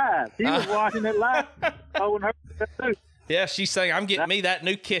live. She was watching it live. Yeah, she's saying, I'm getting me that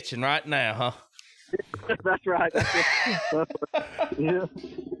new kitchen right now, huh? That's right. Yeah.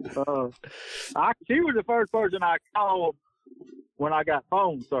 She was the first person I called when I got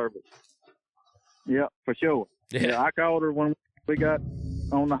phone service. Yeah, for sure. Yeah, I called her when we got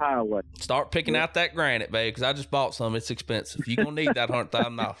on the highway. Start picking out that granite, babe, because I just bought some. It's expensive. You're going to need that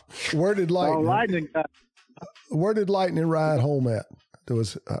 $100,000. Where did Lightning ride home at?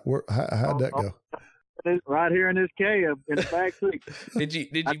 How'd that go? Right here in this cab in the back seat. Did you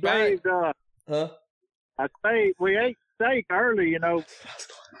buy it? I stayed. We ate steak early, you know.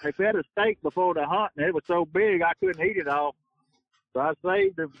 They fed a steak before the hunt, and it was so big I couldn't eat it all. So I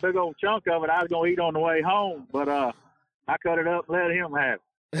saved a big old chunk of it. I was going to eat on the way home, but I cut it up and let him have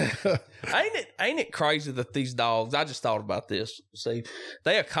it. Ain't it crazy that these dogs, I just thought about this. See,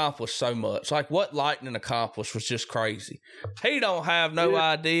 they accomplish so much. Like what Lightning accomplished was just crazy. He don't have no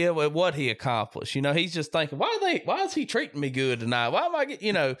idea what he accomplished. You know, he's just thinking, why is he treating me good tonight? Why am I getting,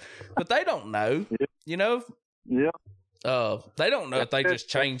 you know, but they don't know, you know? Yeah. They don't know if they just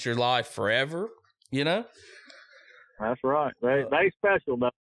change your life forever, you know? That's right. They special, though.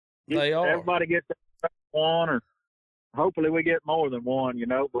 They are. Everybody gets one, or hopefully we get more than one, you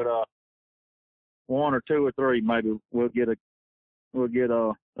know, but one or two or three, maybe we'll get a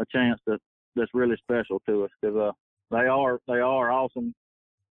chance that's really special to us, because they are awesome.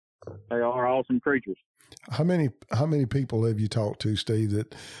 They are awesome creatures. How many people have you talked to, Steve,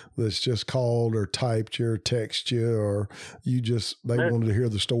 that's just called or typed you or text you, or they wanted to hear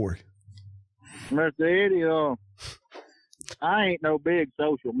the story? Mr. Eddie, I ain't no big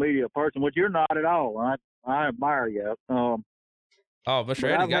social media person, which you're not at all. I admire you. Mr.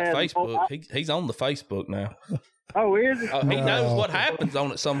 Eddie got Facebook. He's on the Facebook now. Oh, is he? He knows what happens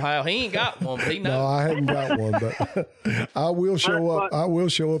on it somehow. He ain't got one, but he knows. No, I haven't got one, but I will show up. I will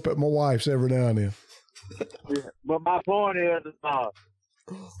show up at my wife's every now and then. Yeah, but my point is, I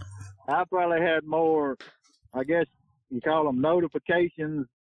probably had more, I guess you call them notifications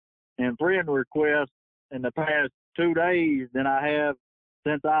and friend requests in the past 2 days than I have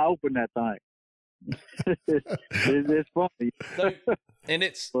since I opened that thing. It's funny. And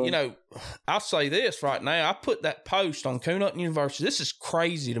it's, you know, I'll say this right now. I put that post on Coon Hunting University. This is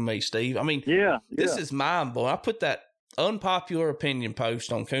crazy to me, Steve. I mean, this is mind-blowing. I put that unpopular opinion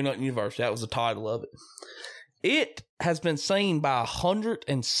post on Coon Hunting University. That was the title of it. It has been seen by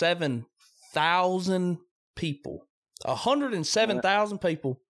 107,000 people. 107,000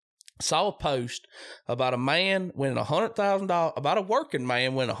 people saw a post about a man winning $100,000, about a working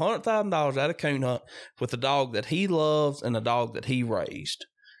man winning $100,000 at a coon hunt with a dog that he loves and a dog that he raised.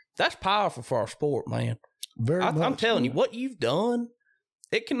 That's powerful for our sport, man. I'm telling you, what you've done,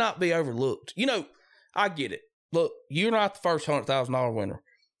 it cannot be overlooked. You know, I get it. Look, you're not the first $100,000 winner.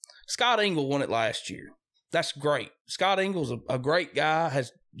 Scott Engel won it last year. That's great. Scott Ingle's a great guy,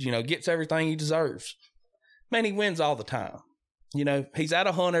 has, gets everything he deserves. Man, he wins all the time. He's at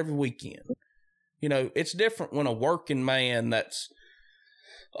a hunt every weekend. It's different when a working man that's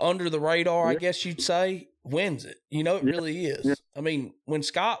under the radar, I guess you'd say, wins it. It really is. Yeah. I mean, when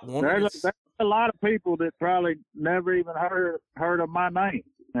Scott won there's a lot of people that probably never even heard of my name,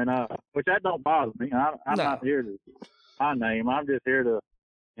 and which that don't bother me. I'm not here to my name. I'm just here to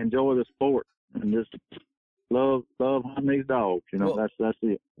enjoy the sport and just love hunting these dogs. That's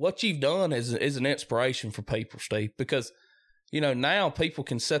it. What you've done is an inspiration for people, Steve, because now people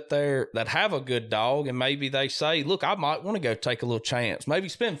can sit there that have a good dog, and maybe they say, look, I might want to go take a little chance, maybe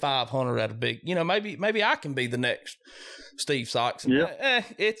spend $500 at a big, maybe I can be the next Steve Sykes. Yeah.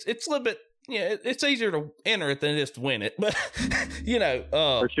 It's a little bit, it's easier to enter it than it is to win it, but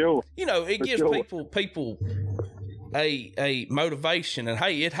for sure. It gives people a motivation, and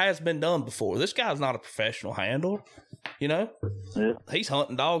hey, it has been done before. This guy's not a professional handler, He's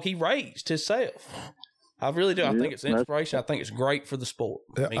hunting dog he raised himself. I really do. I think it's inspiration. I think it's great for the sport.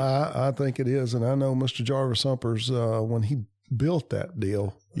 I think it is. And I know Mr. Jarvis Humpers, when he built that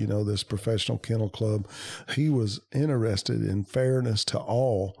deal, this professional kennel club, he was interested in fairness to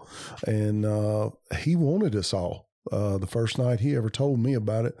all. And he wanted us all. The first night he ever told me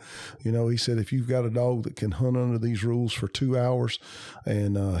about it, he said, if you've got a dog that can hunt under these rules for 2 hours,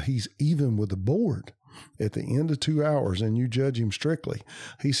 and he's even with the board at the end of 2 hours, and you judge him strictly,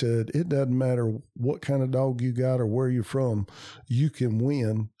 he said, it doesn't matter what kind of dog you got or where you're from, you can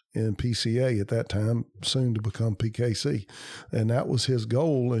win in PCA at that time, soon to become PKC. And that was his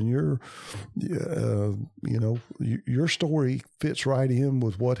goal. And your story fits right in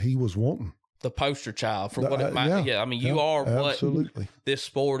with what he was wanting. The poster child for what it might be. Yeah, I mean, you are absolutely what this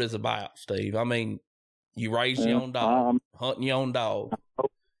sport is about, Steve. I mean, you raise your own dog, hunting your own dog.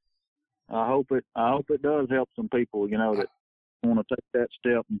 I hope it does help some people, that want to take that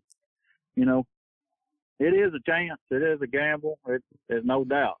step. And, it is a chance. It is a gamble. There's no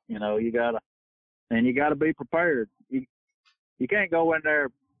doubt. You gotta be prepared. You can't go in there.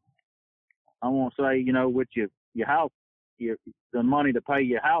 I won't say, with your house, the money to pay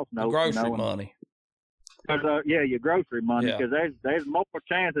your house note, grocery money. Cause, your grocery money. Because there's more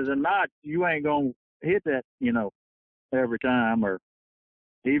chances than not you ain't gonna hit that, every time, or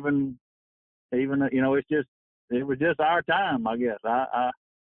even it was just our time, I guess.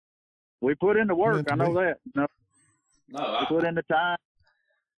 We put in the work. I know that. We put in the time.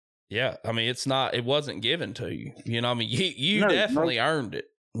 Yeah, I mean, it wasn't given to you. I mean, you definitely earned it.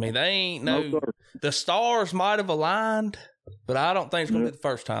 I mean, they ain't the stars might have aligned, but I don't think it's going to be the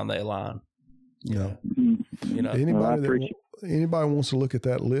first time they align. Anybody wants to look at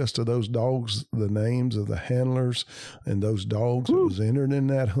that list of those dogs, the names of the handlers and those dogs that was entered in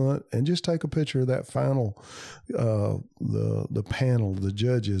that hunt, and just take a picture of that final, the panel, the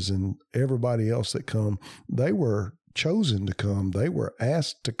judges, and everybody else that come. They were chosen to come. They were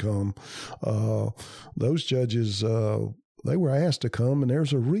asked to come. Those judges, they were asked to come, and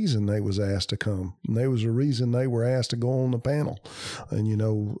there's a reason they was asked to come. And there was a reason they were asked to go on the panel. And,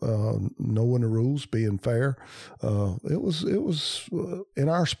 knowing the rules, being fair. It was in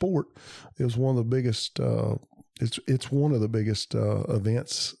our sport, it was one of the biggest, it's one of the biggest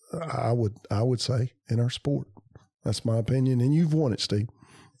events, I would say, in our sport. That's my opinion. And you've won it, Steve.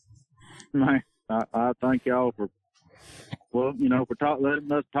 I thank y'all for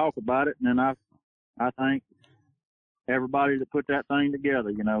letting us talk about it. And then I thank everybody that put that thing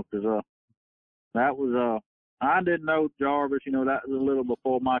together, because that was I didn't know Jarvis, that was a little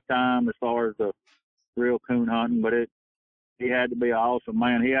before my time as far as the real coon hunting, but he had to be an awesome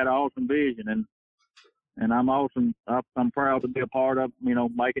man. He had an awesome vision, and I'm awesome. I'm proud to be a part of,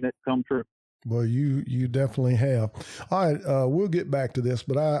 making it come true. Well, you definitely have. All right, we'll get back to this,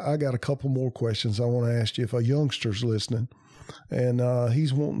 but I got a couple more questions I want to ask you. If a youngster's listening and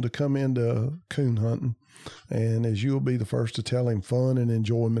he's wanting to come into coon hunting, and as you'll be the first to tell him, fun and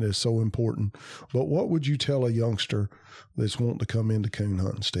enjoyment is so important. But what would you tell a youngster that's wanting to come into coon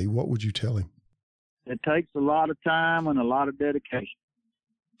hunting, Steve? What would you tell him? It takes a lot of time and a lot of dedication,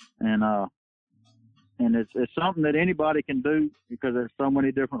 and it's something that anybody can do because there's so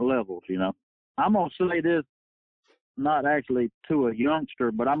many different levels. I'm gonna say this, not actually to a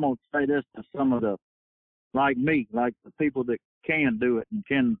youngster, but I'm gonna say this to some of the like the people that can do it and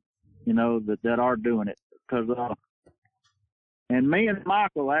can, that are doing it. Because, and me and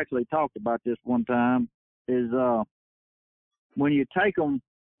Michael actually talked about this one time, is when you take them,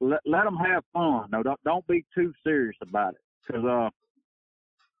 let them have fun. No, don't be too serious about it. Because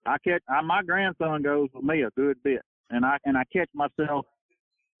my grandson goes with me a good bit, and I catch myself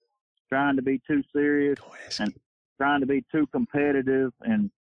trying to be too serious and trying to be too competitive, and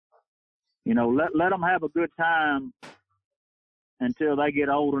let them have a good time until they get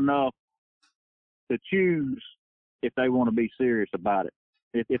old enough to choose if they want to be serious about it,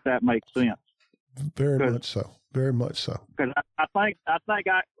 if that makes sense. Very much so. Very much so. Because I think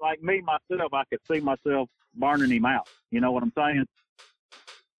like me myself, I could see myself burning him out. You know what I'm saying?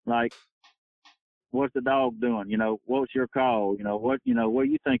 Like, what's the dog doing? What's your call? What do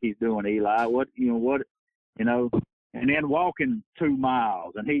you think he's doing, Eli? And then walking 2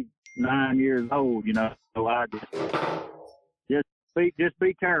 miles, and he's 9 years old. So I just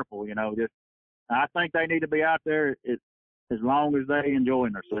be careful. I think they need to be out there as long as they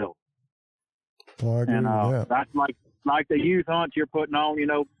enjoying themselves. Well, I agree with that. That's like the youth hunts you're putting on.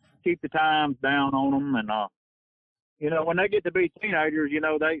 Keep the times down on them, and when they get to be teenagers,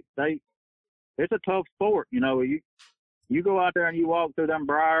 they it's a tough sport. You go out there and you walk through them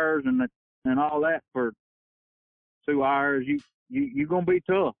briars and all that for 2 hours. You gonna be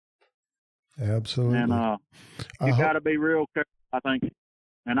tough. Absolutely. And you got to be real careful, I think.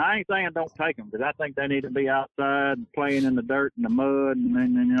 And I ain't saying don't take them, because I think they need to be outside playing in the dirt and the mud,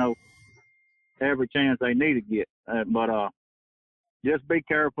 and every chance they need to get. But just be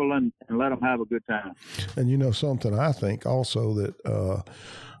careful and let them have a good time. And something I think also that,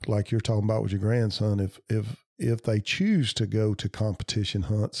 like you're talking about with your grandson, if they choose to go to competition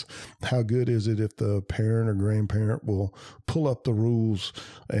hunts, how good is it if the parent or grandparent will pull up the rules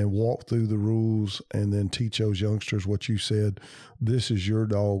and walk through the rules and then teach those youngsters what you said? This is your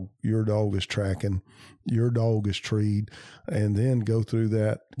dog. Your dog is tracking. Your dog is treed. And then go through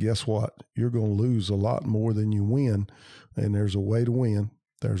that. Guess what? You're going to lose a lot more than you win. And there's a way to win.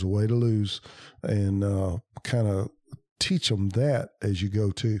 There's a way to lose. And kind of teach them that as you go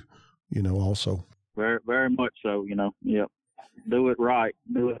too, also. Very, very much so. Yep. Do it right.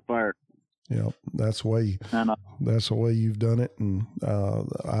 Do it fair. Yeah, that's the way you've done it, and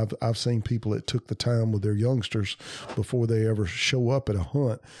I've seen people that took the time with their youngsters before they ever show up at a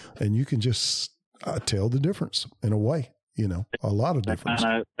hunt, and you can just tell the difference in a way. A lot of difference.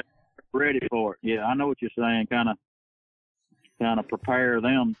 Kind of ready for it. Yeah, I know what you're saying. Kind of prepare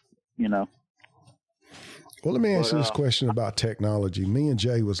them. Well, let me ask you this question about technology. Me and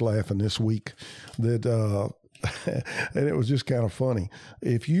Jay was laughing this week that, and it was just kind of funny.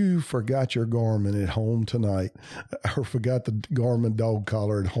 If you forgot your Garmin at home tonight, or forgot the Garmin dog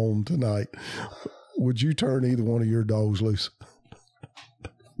collar at home tonight, would you turn either one of your dogs loose?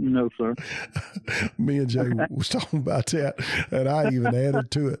 No, sir. Me and Jay was talking about that, and I even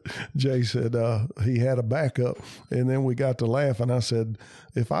added to it. Jay said he had a backup, and then we got to laughing. I said,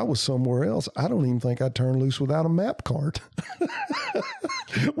 if I was somewhere else, I don't even think I'd turn loose without a map card.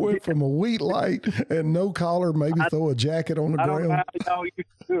 Went from a wheat light and no collar, maybe throw a jacket on the ground. I don't know how y'all used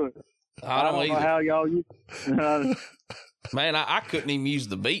to do it. I don't know how y'all used to. Man, I couldn't even use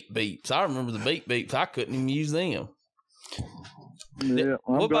the beep beeps. I remember the beep beeps. I couldn't even use them. Yeah,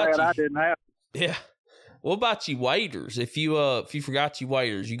 I'm glad I didn't have to. Yeah. What about you waders? If you forgot your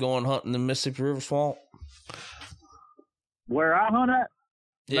waders, you going hunting the Mississippi River Swamp? Where I hunt at?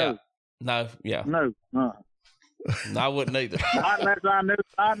 Yeah. No. Yeah. No. I wouldn't either. Not unless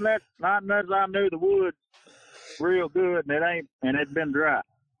I knew the woods real good, and it'd been dry.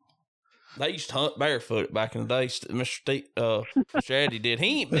 They used to hunt barefoot back in the day. Mr. Eddie did.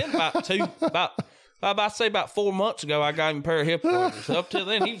 He ain't been about 4 months ago, I got him a pair of hip waders. Up till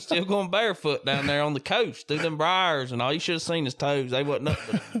then, he was still going barefoot down there on the coast through them briars and all. You should have seen his toes. They wasn't up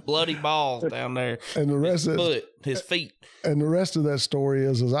but bloody balls down there. And the rest his feet. And the rest of that story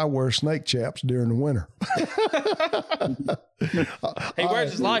is I wear snake chaps during the winter. He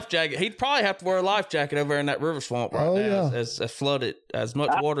wears his life jacket. He'd probably have to wear a life jacket over there in that river swamp right now. Yeah. As flooded, as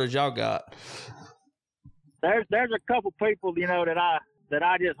much water as y'all got. There's a couple people, that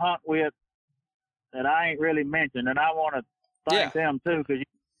I just hunt with, that I ain't really mentioned, and I want to thank them too, because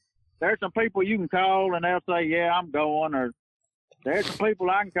there's some people you can call and they'll say, yeah, I'm going, or there's some people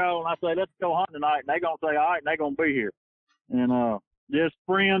I can call and I say, let's go hunt tonight, and they're going to say, all right, and they're going to be here. And just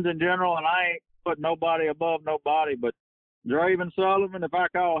friends in general, and I ain't put nobody above nobody, but Draven Sullivan, if I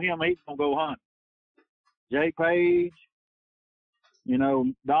call him, he's going to go hunt. Jay Page,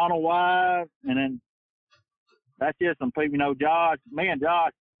 Donald Wise, and then that's just some people, Josh, me and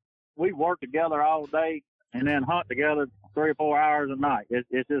Josh, we work together all day and then hunt together 3 or 4 hours a night.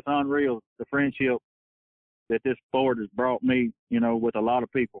 It's just unreal, the friendship that this sport has brought me, with a lot of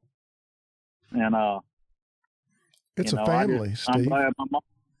people. And it's a family, Steve. I'm glad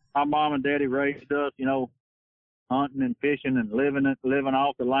my mom and daddy raised us, hunting and fishing and living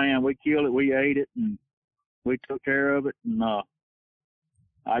off the land. We killed it, we ate it, and we took care of it. And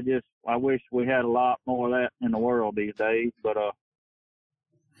I wish we had a lot more of that in the world these days, but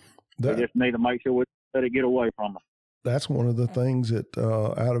we just need to make sure we let it get away from us. That's one of the things that,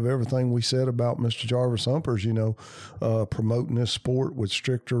 out of everything we said about Mr. Jarvis Humpers, promoting this sport with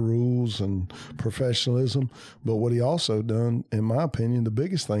stricter rules and professionalism. But what he also done, in my opinion, the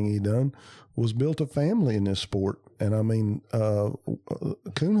biggest thing he done was built a family in this sport. And I mean,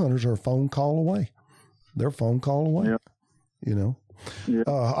 coon hunters are a phone call away. They're a phone call away, Yeah.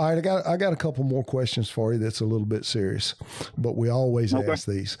 All right, I got a couple more questions for you that's a little bit serious, but we always ask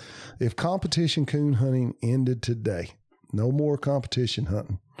these. If competition coon hunting ended today, no more competition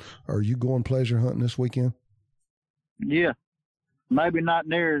hunting, are you going pleasure hunting this weekend? Yeah, maybe not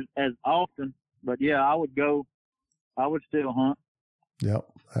near as often, but yeah, I would go. I would still hunt. Yep,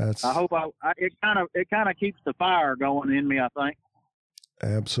 I hope it kind of keeps the fire going in me, I think.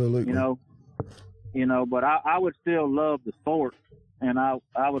 Absolutely. But I would still love the sport. And I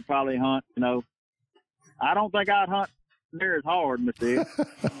would probably hunt, I don't think I'd hunt near as hard, Mr. Ed.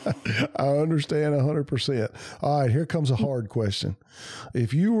 I understand 100%. All right, here comes a hard question.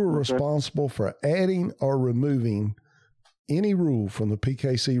 If you were responsible for adding or removing any rule from the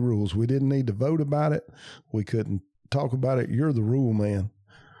PKC rules, we didn't need to vote about it. We couldn't talk about it. You're the rule man.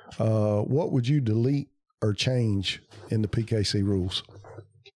 What would you delete or change in the PKC rules?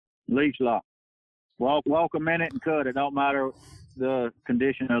 Leash lock. Walk a minute and cut. It don't matter the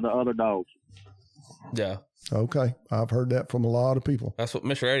condition of the other dogs. Yeah. Okay. I've heard that from a lot of people. That's what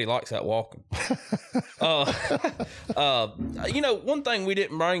Mr. Eddie likes, that walking. One thing we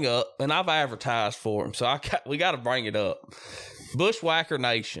didn't bring up, and I've advertised for him, so we got to bring it up. Bushwhacker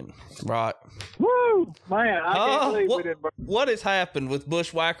Nation, right? Woo! Man, I can't believe we didn't what has happened with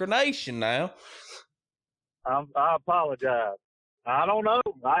Bushwhacker Nation now? I apologize. I don't know.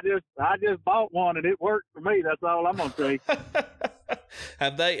 I just bought one and it worked for me. That's all I'm gonna say.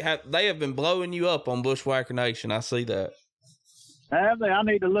 They have been blowing you up on Bushwhacker Nation? I see that. Have they? I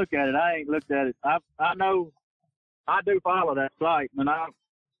need to look at it. I ain't looked at it. I know I do follow that site, and I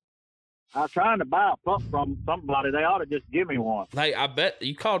was trying to buy a pup from somebody. They ought to just give me one. Hey, I bet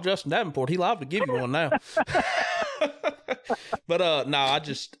you call Justin Davenport. He'll have to give you one now. But no,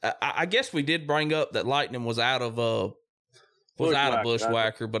 I guess we did bring up that Lightning was out of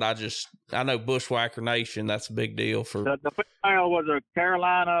Bushwhacker, but I know Bushwhacker Nation, that's a big deal for the female was a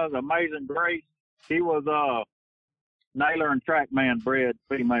Carolina's Amazing Grace. She was Naylor and Trackman bred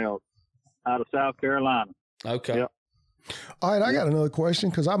female out of South Carolina. Okay. Yep. All right, I got another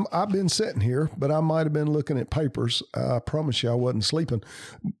question because I've been sitting here, but I might have been looking at papers. I promise you I wasn't sleeping.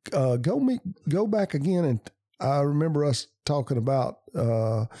 Go back again, and I remember us talking about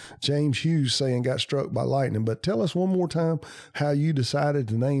James Hughes saying got struck by lightning. But tell us one more time how you decided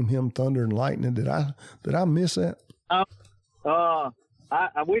to name him Thunder and Lightning. Did I miss that?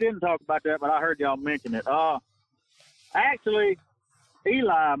 We didn't talk about that, but I heard y'all mention it. Actually,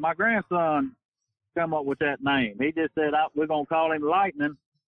 Eli, my grandson, come up with that name. He just said we're gonna call him Lightning,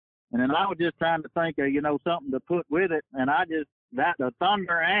 and then I was just trying to think of something to put with it, and the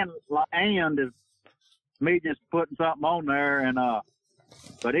Thunder and is me just putting something on there, and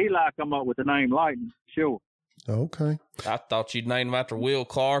but Eli come up with the name Lightning, sure. Okay. I thought you'd name him after Will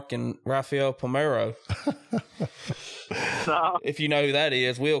Clark and Rafael Palmeiro. If you know who that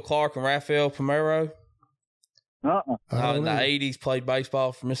is, Will Clark and Rafael Palmeiro. In the 80s, played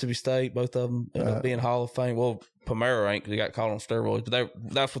baseball for Mississippi State. Both of them ended up being Hall of Fame. Well, Palmeiro ain't because he got caught on steroids, but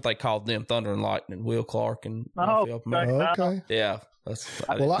that's what they called them, Thunder and Lightning, Will Clark and Rafael Palmeiro. Okay. Yeah. I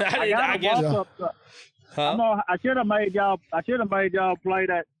should have made y'all play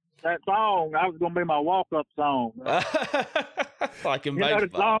that song. That was gonna be my walk-up song. Like in baseball. The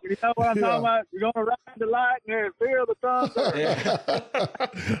song, you know what I'm talking about? You're gonna ride the lightning and feel the thunder. Yeah.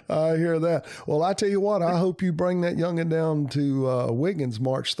 I hear that. Well, I tell you what, I hope you bring that youngin down to Wiggins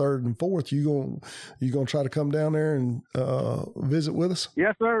March 3rd and 4th. You gonna try to come down there and visit with us?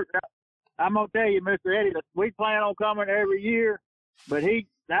 Yes, sir. I'm gonna tell you, Mr. Eddie, that we plan on coming every year, but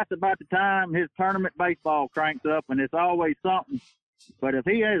that's about the time his tournament baseball cranks up, and it's always something. But if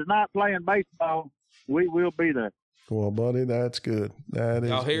he is not playing baseball, we will be there. Well, buddy, that's good.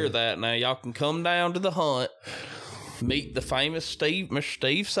 Y'all hear that now? Y'all can come down to the hunt, meet the famous Mr.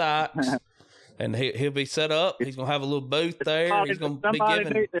 Steve Sykes, and he'll be set up. He's gonna have a little booth there. He's gonna be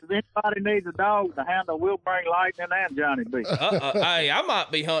giving. If anybody needs a dog to handle, we'll bring Lightning and Johnny B. Hey, I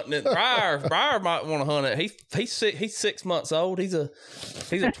might be hunting it. Briar might want to hunt it. He's 6 months old. He's a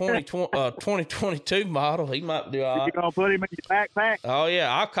 2022 model. He might do all right. You gonna put him in your backpack? Oh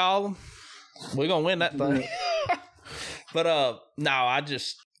yeah, I'll call him. We're gonna win that thing. But no,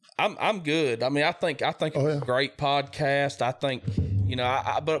 I'm good. I mean, I think it's a great podcast. I think You know,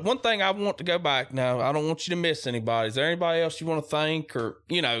 but one thing I want to go back now, I don't want you to miss anybody. Is there anybody else you want to thank or,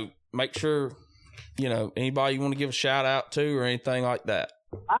 you know, make sure, you know, anybody you want to give a shout out to or anything like that?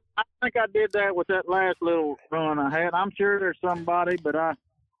 I think I did that with that last little run I had. I'm sure there's somebody, but I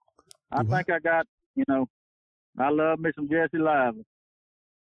think I got, you know, I love me some Jesse Lively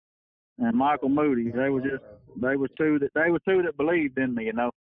and Michael Moody. They were two that believed in me, you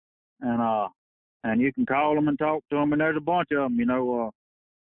know, and you can call them and talk to them, and there's a bunch of them, you know.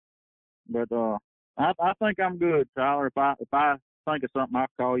 But I think I'm good, Tyler. If I think of something, I'll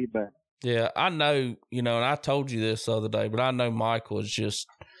call you back. Yeah, I know, you know, and I told you this the other day, but I know Michael is just,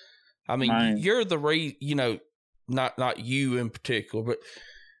 I mean, you're the you know, not you in particular, but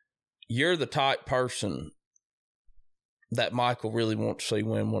you're the type person that Michael really wants to see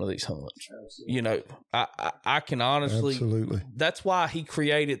win one of these hunts. Absolutely. You know, I can honestly, absolutely. That's why he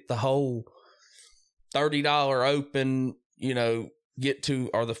created the whole $30 open, you know, get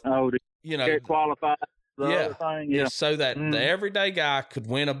qualified. Yeah, so that the everyday guy could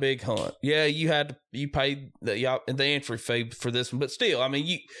win a big hunt. Yeah, you paid the entry fee for this one, but still, I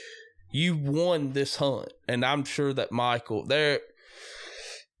mean, you won this hunt, and I'm sure that Michael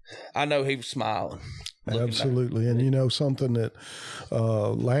I know he was smiling. Absolutely. And, you know, something that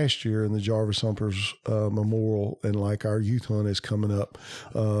last year in the Jarvis Humpers Memorial, and like our youth hunt is coming up,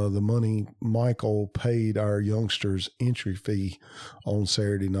 the money Michael paid our youngsters entry fee on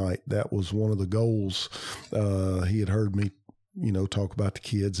Saturday night. That was one of the goals. He had heard me, you know, talk about the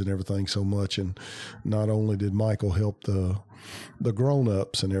kids and everything so much. And not only did Michael help the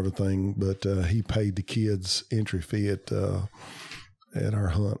grown-ups and everything, but he paid the kids entry fee at our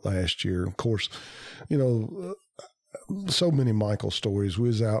hunt last year. Of course, you know, so many Michael stories. We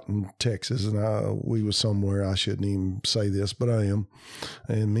was out in Texas, and we was somewhere, I shouldn't even say this, but I am.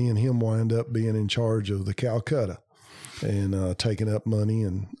 And me and him wind up being in charge of the Calcutta and taking up money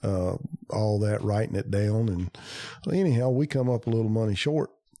and all that, writing it down. And anyhow, we come up a little money short.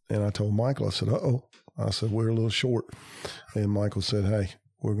 And I told Michael, I said, I said, we're a little short. And Michael said, hey,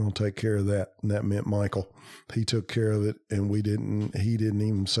 we're going to take care of that. And that meant Michael. He took care of it, and he didn't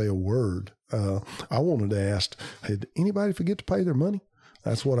even say a word. I wanted to ask, did anybody forget to pay their money?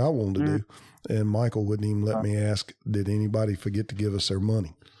 That's what I wanted to do. And Michael wouldn't even let me ask, did anybody forget to give us their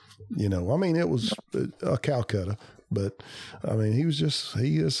money? You know, I mean, it was a Calcutta, but I mean, he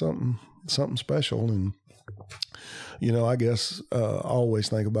is something special. And, you know, I guess I always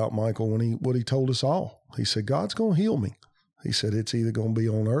think about Michael what he told us all. He said, God's going to heal me. He said, it's either going to be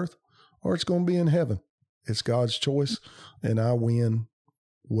on earth or it's going to be in heaven. It's God's choice, and I win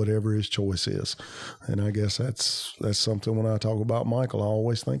whatever his choice is. And I guess that's something when I talk about Michael, I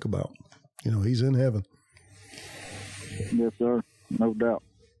always think about. You know, he's in heaven. Yes, sir. No doubt.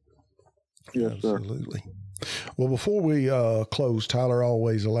 Yes, absolutely. Sir. Well, before we close, Tyler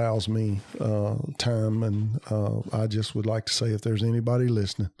always allows me time, and I just would like to say, if there's anybody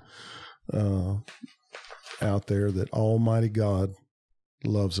listening out there, that Almighty God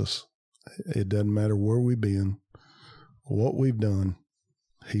loves us. It doesn't matter where we've been, what we've done.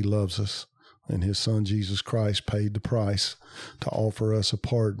 He loves us, and his son Jesus Christ paid the price to offer us a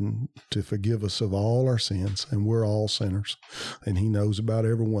pardon, to forgive us of all our sins, and we're all sinners, and he knows about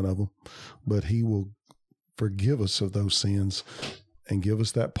every one of them, but he will forgive us of those sins and give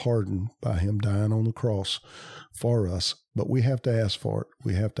us that pardon by him dying on the cross for us. But we have to ask for it.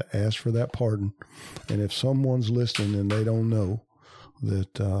 We have to ask for that pardon. And if someone's listening and they don't know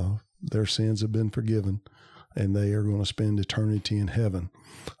that their sins have been forgiven and they are going to spend eternity in heaven,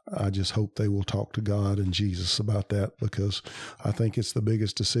 I just hope they will talk to God and Jesus about that, because I think it's the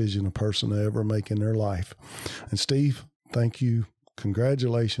biggest decision a person will ever make in their life. And Steve, thank you.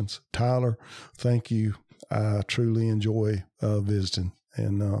 Congratulations. Tyler, thank you. I truly enjoy visiting,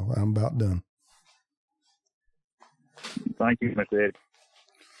 and I'm about done. Thank you, Mr. Eddie.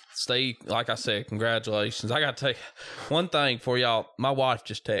 Steve, like I said, congratulations. I got to tell you one thing for y'all. My wife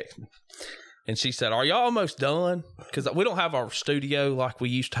just texted me, and she said, are y'all almost done? Because we don't have our studio like we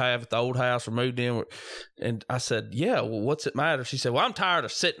used to have at the old house or moved in. And I said, yeah, well, what's it matter? She said, well, I'm tired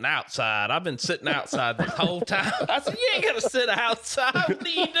of sitting outside. I've been sitting outside the whole time. I said, you ain't going to sit outside. What are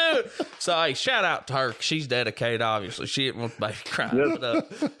you doing? So, hey, shout out to her. She's dedicated, obviously. She didn't want the baby crying.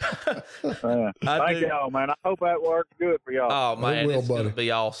 Thank y'all, man. I hope that works good for y'all. Oh, man, it's going to be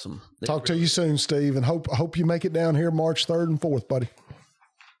awesome. Talk to you soon, Steve, and hope you make it down here March 3rd and 4th, buddy.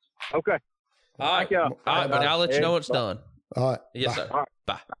 Okay. All right, buddy. I'll let you know when it's done. All right. Yes, sir. All right.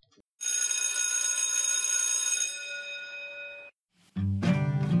 Bye.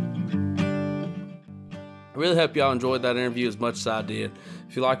 really hope y'all enjoyed that interview as much as I did.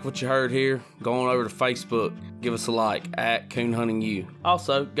 If you like what you heard here, go on over to Facebook, give us a like at Coon Hunting U.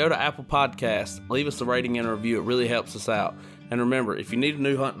 Also, go to Apple Podcasts, leave us a rating and a review. It really helps us out. And remember, if you need a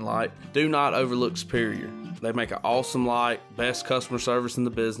new hunting light, do not overlook Superior. They make an awesome light, best customer service in the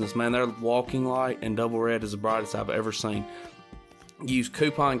business. Man, their walking light and double red is the brightest I've ever seen. Use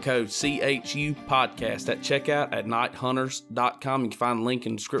coupon code CHU Podcast at checkout at nighthunters.com. You can find the link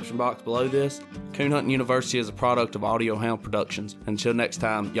in the description box below this. Coon Hunting University is a product of Audio Hound Productions. Until next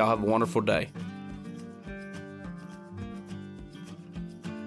time, y'all have a wonderful day.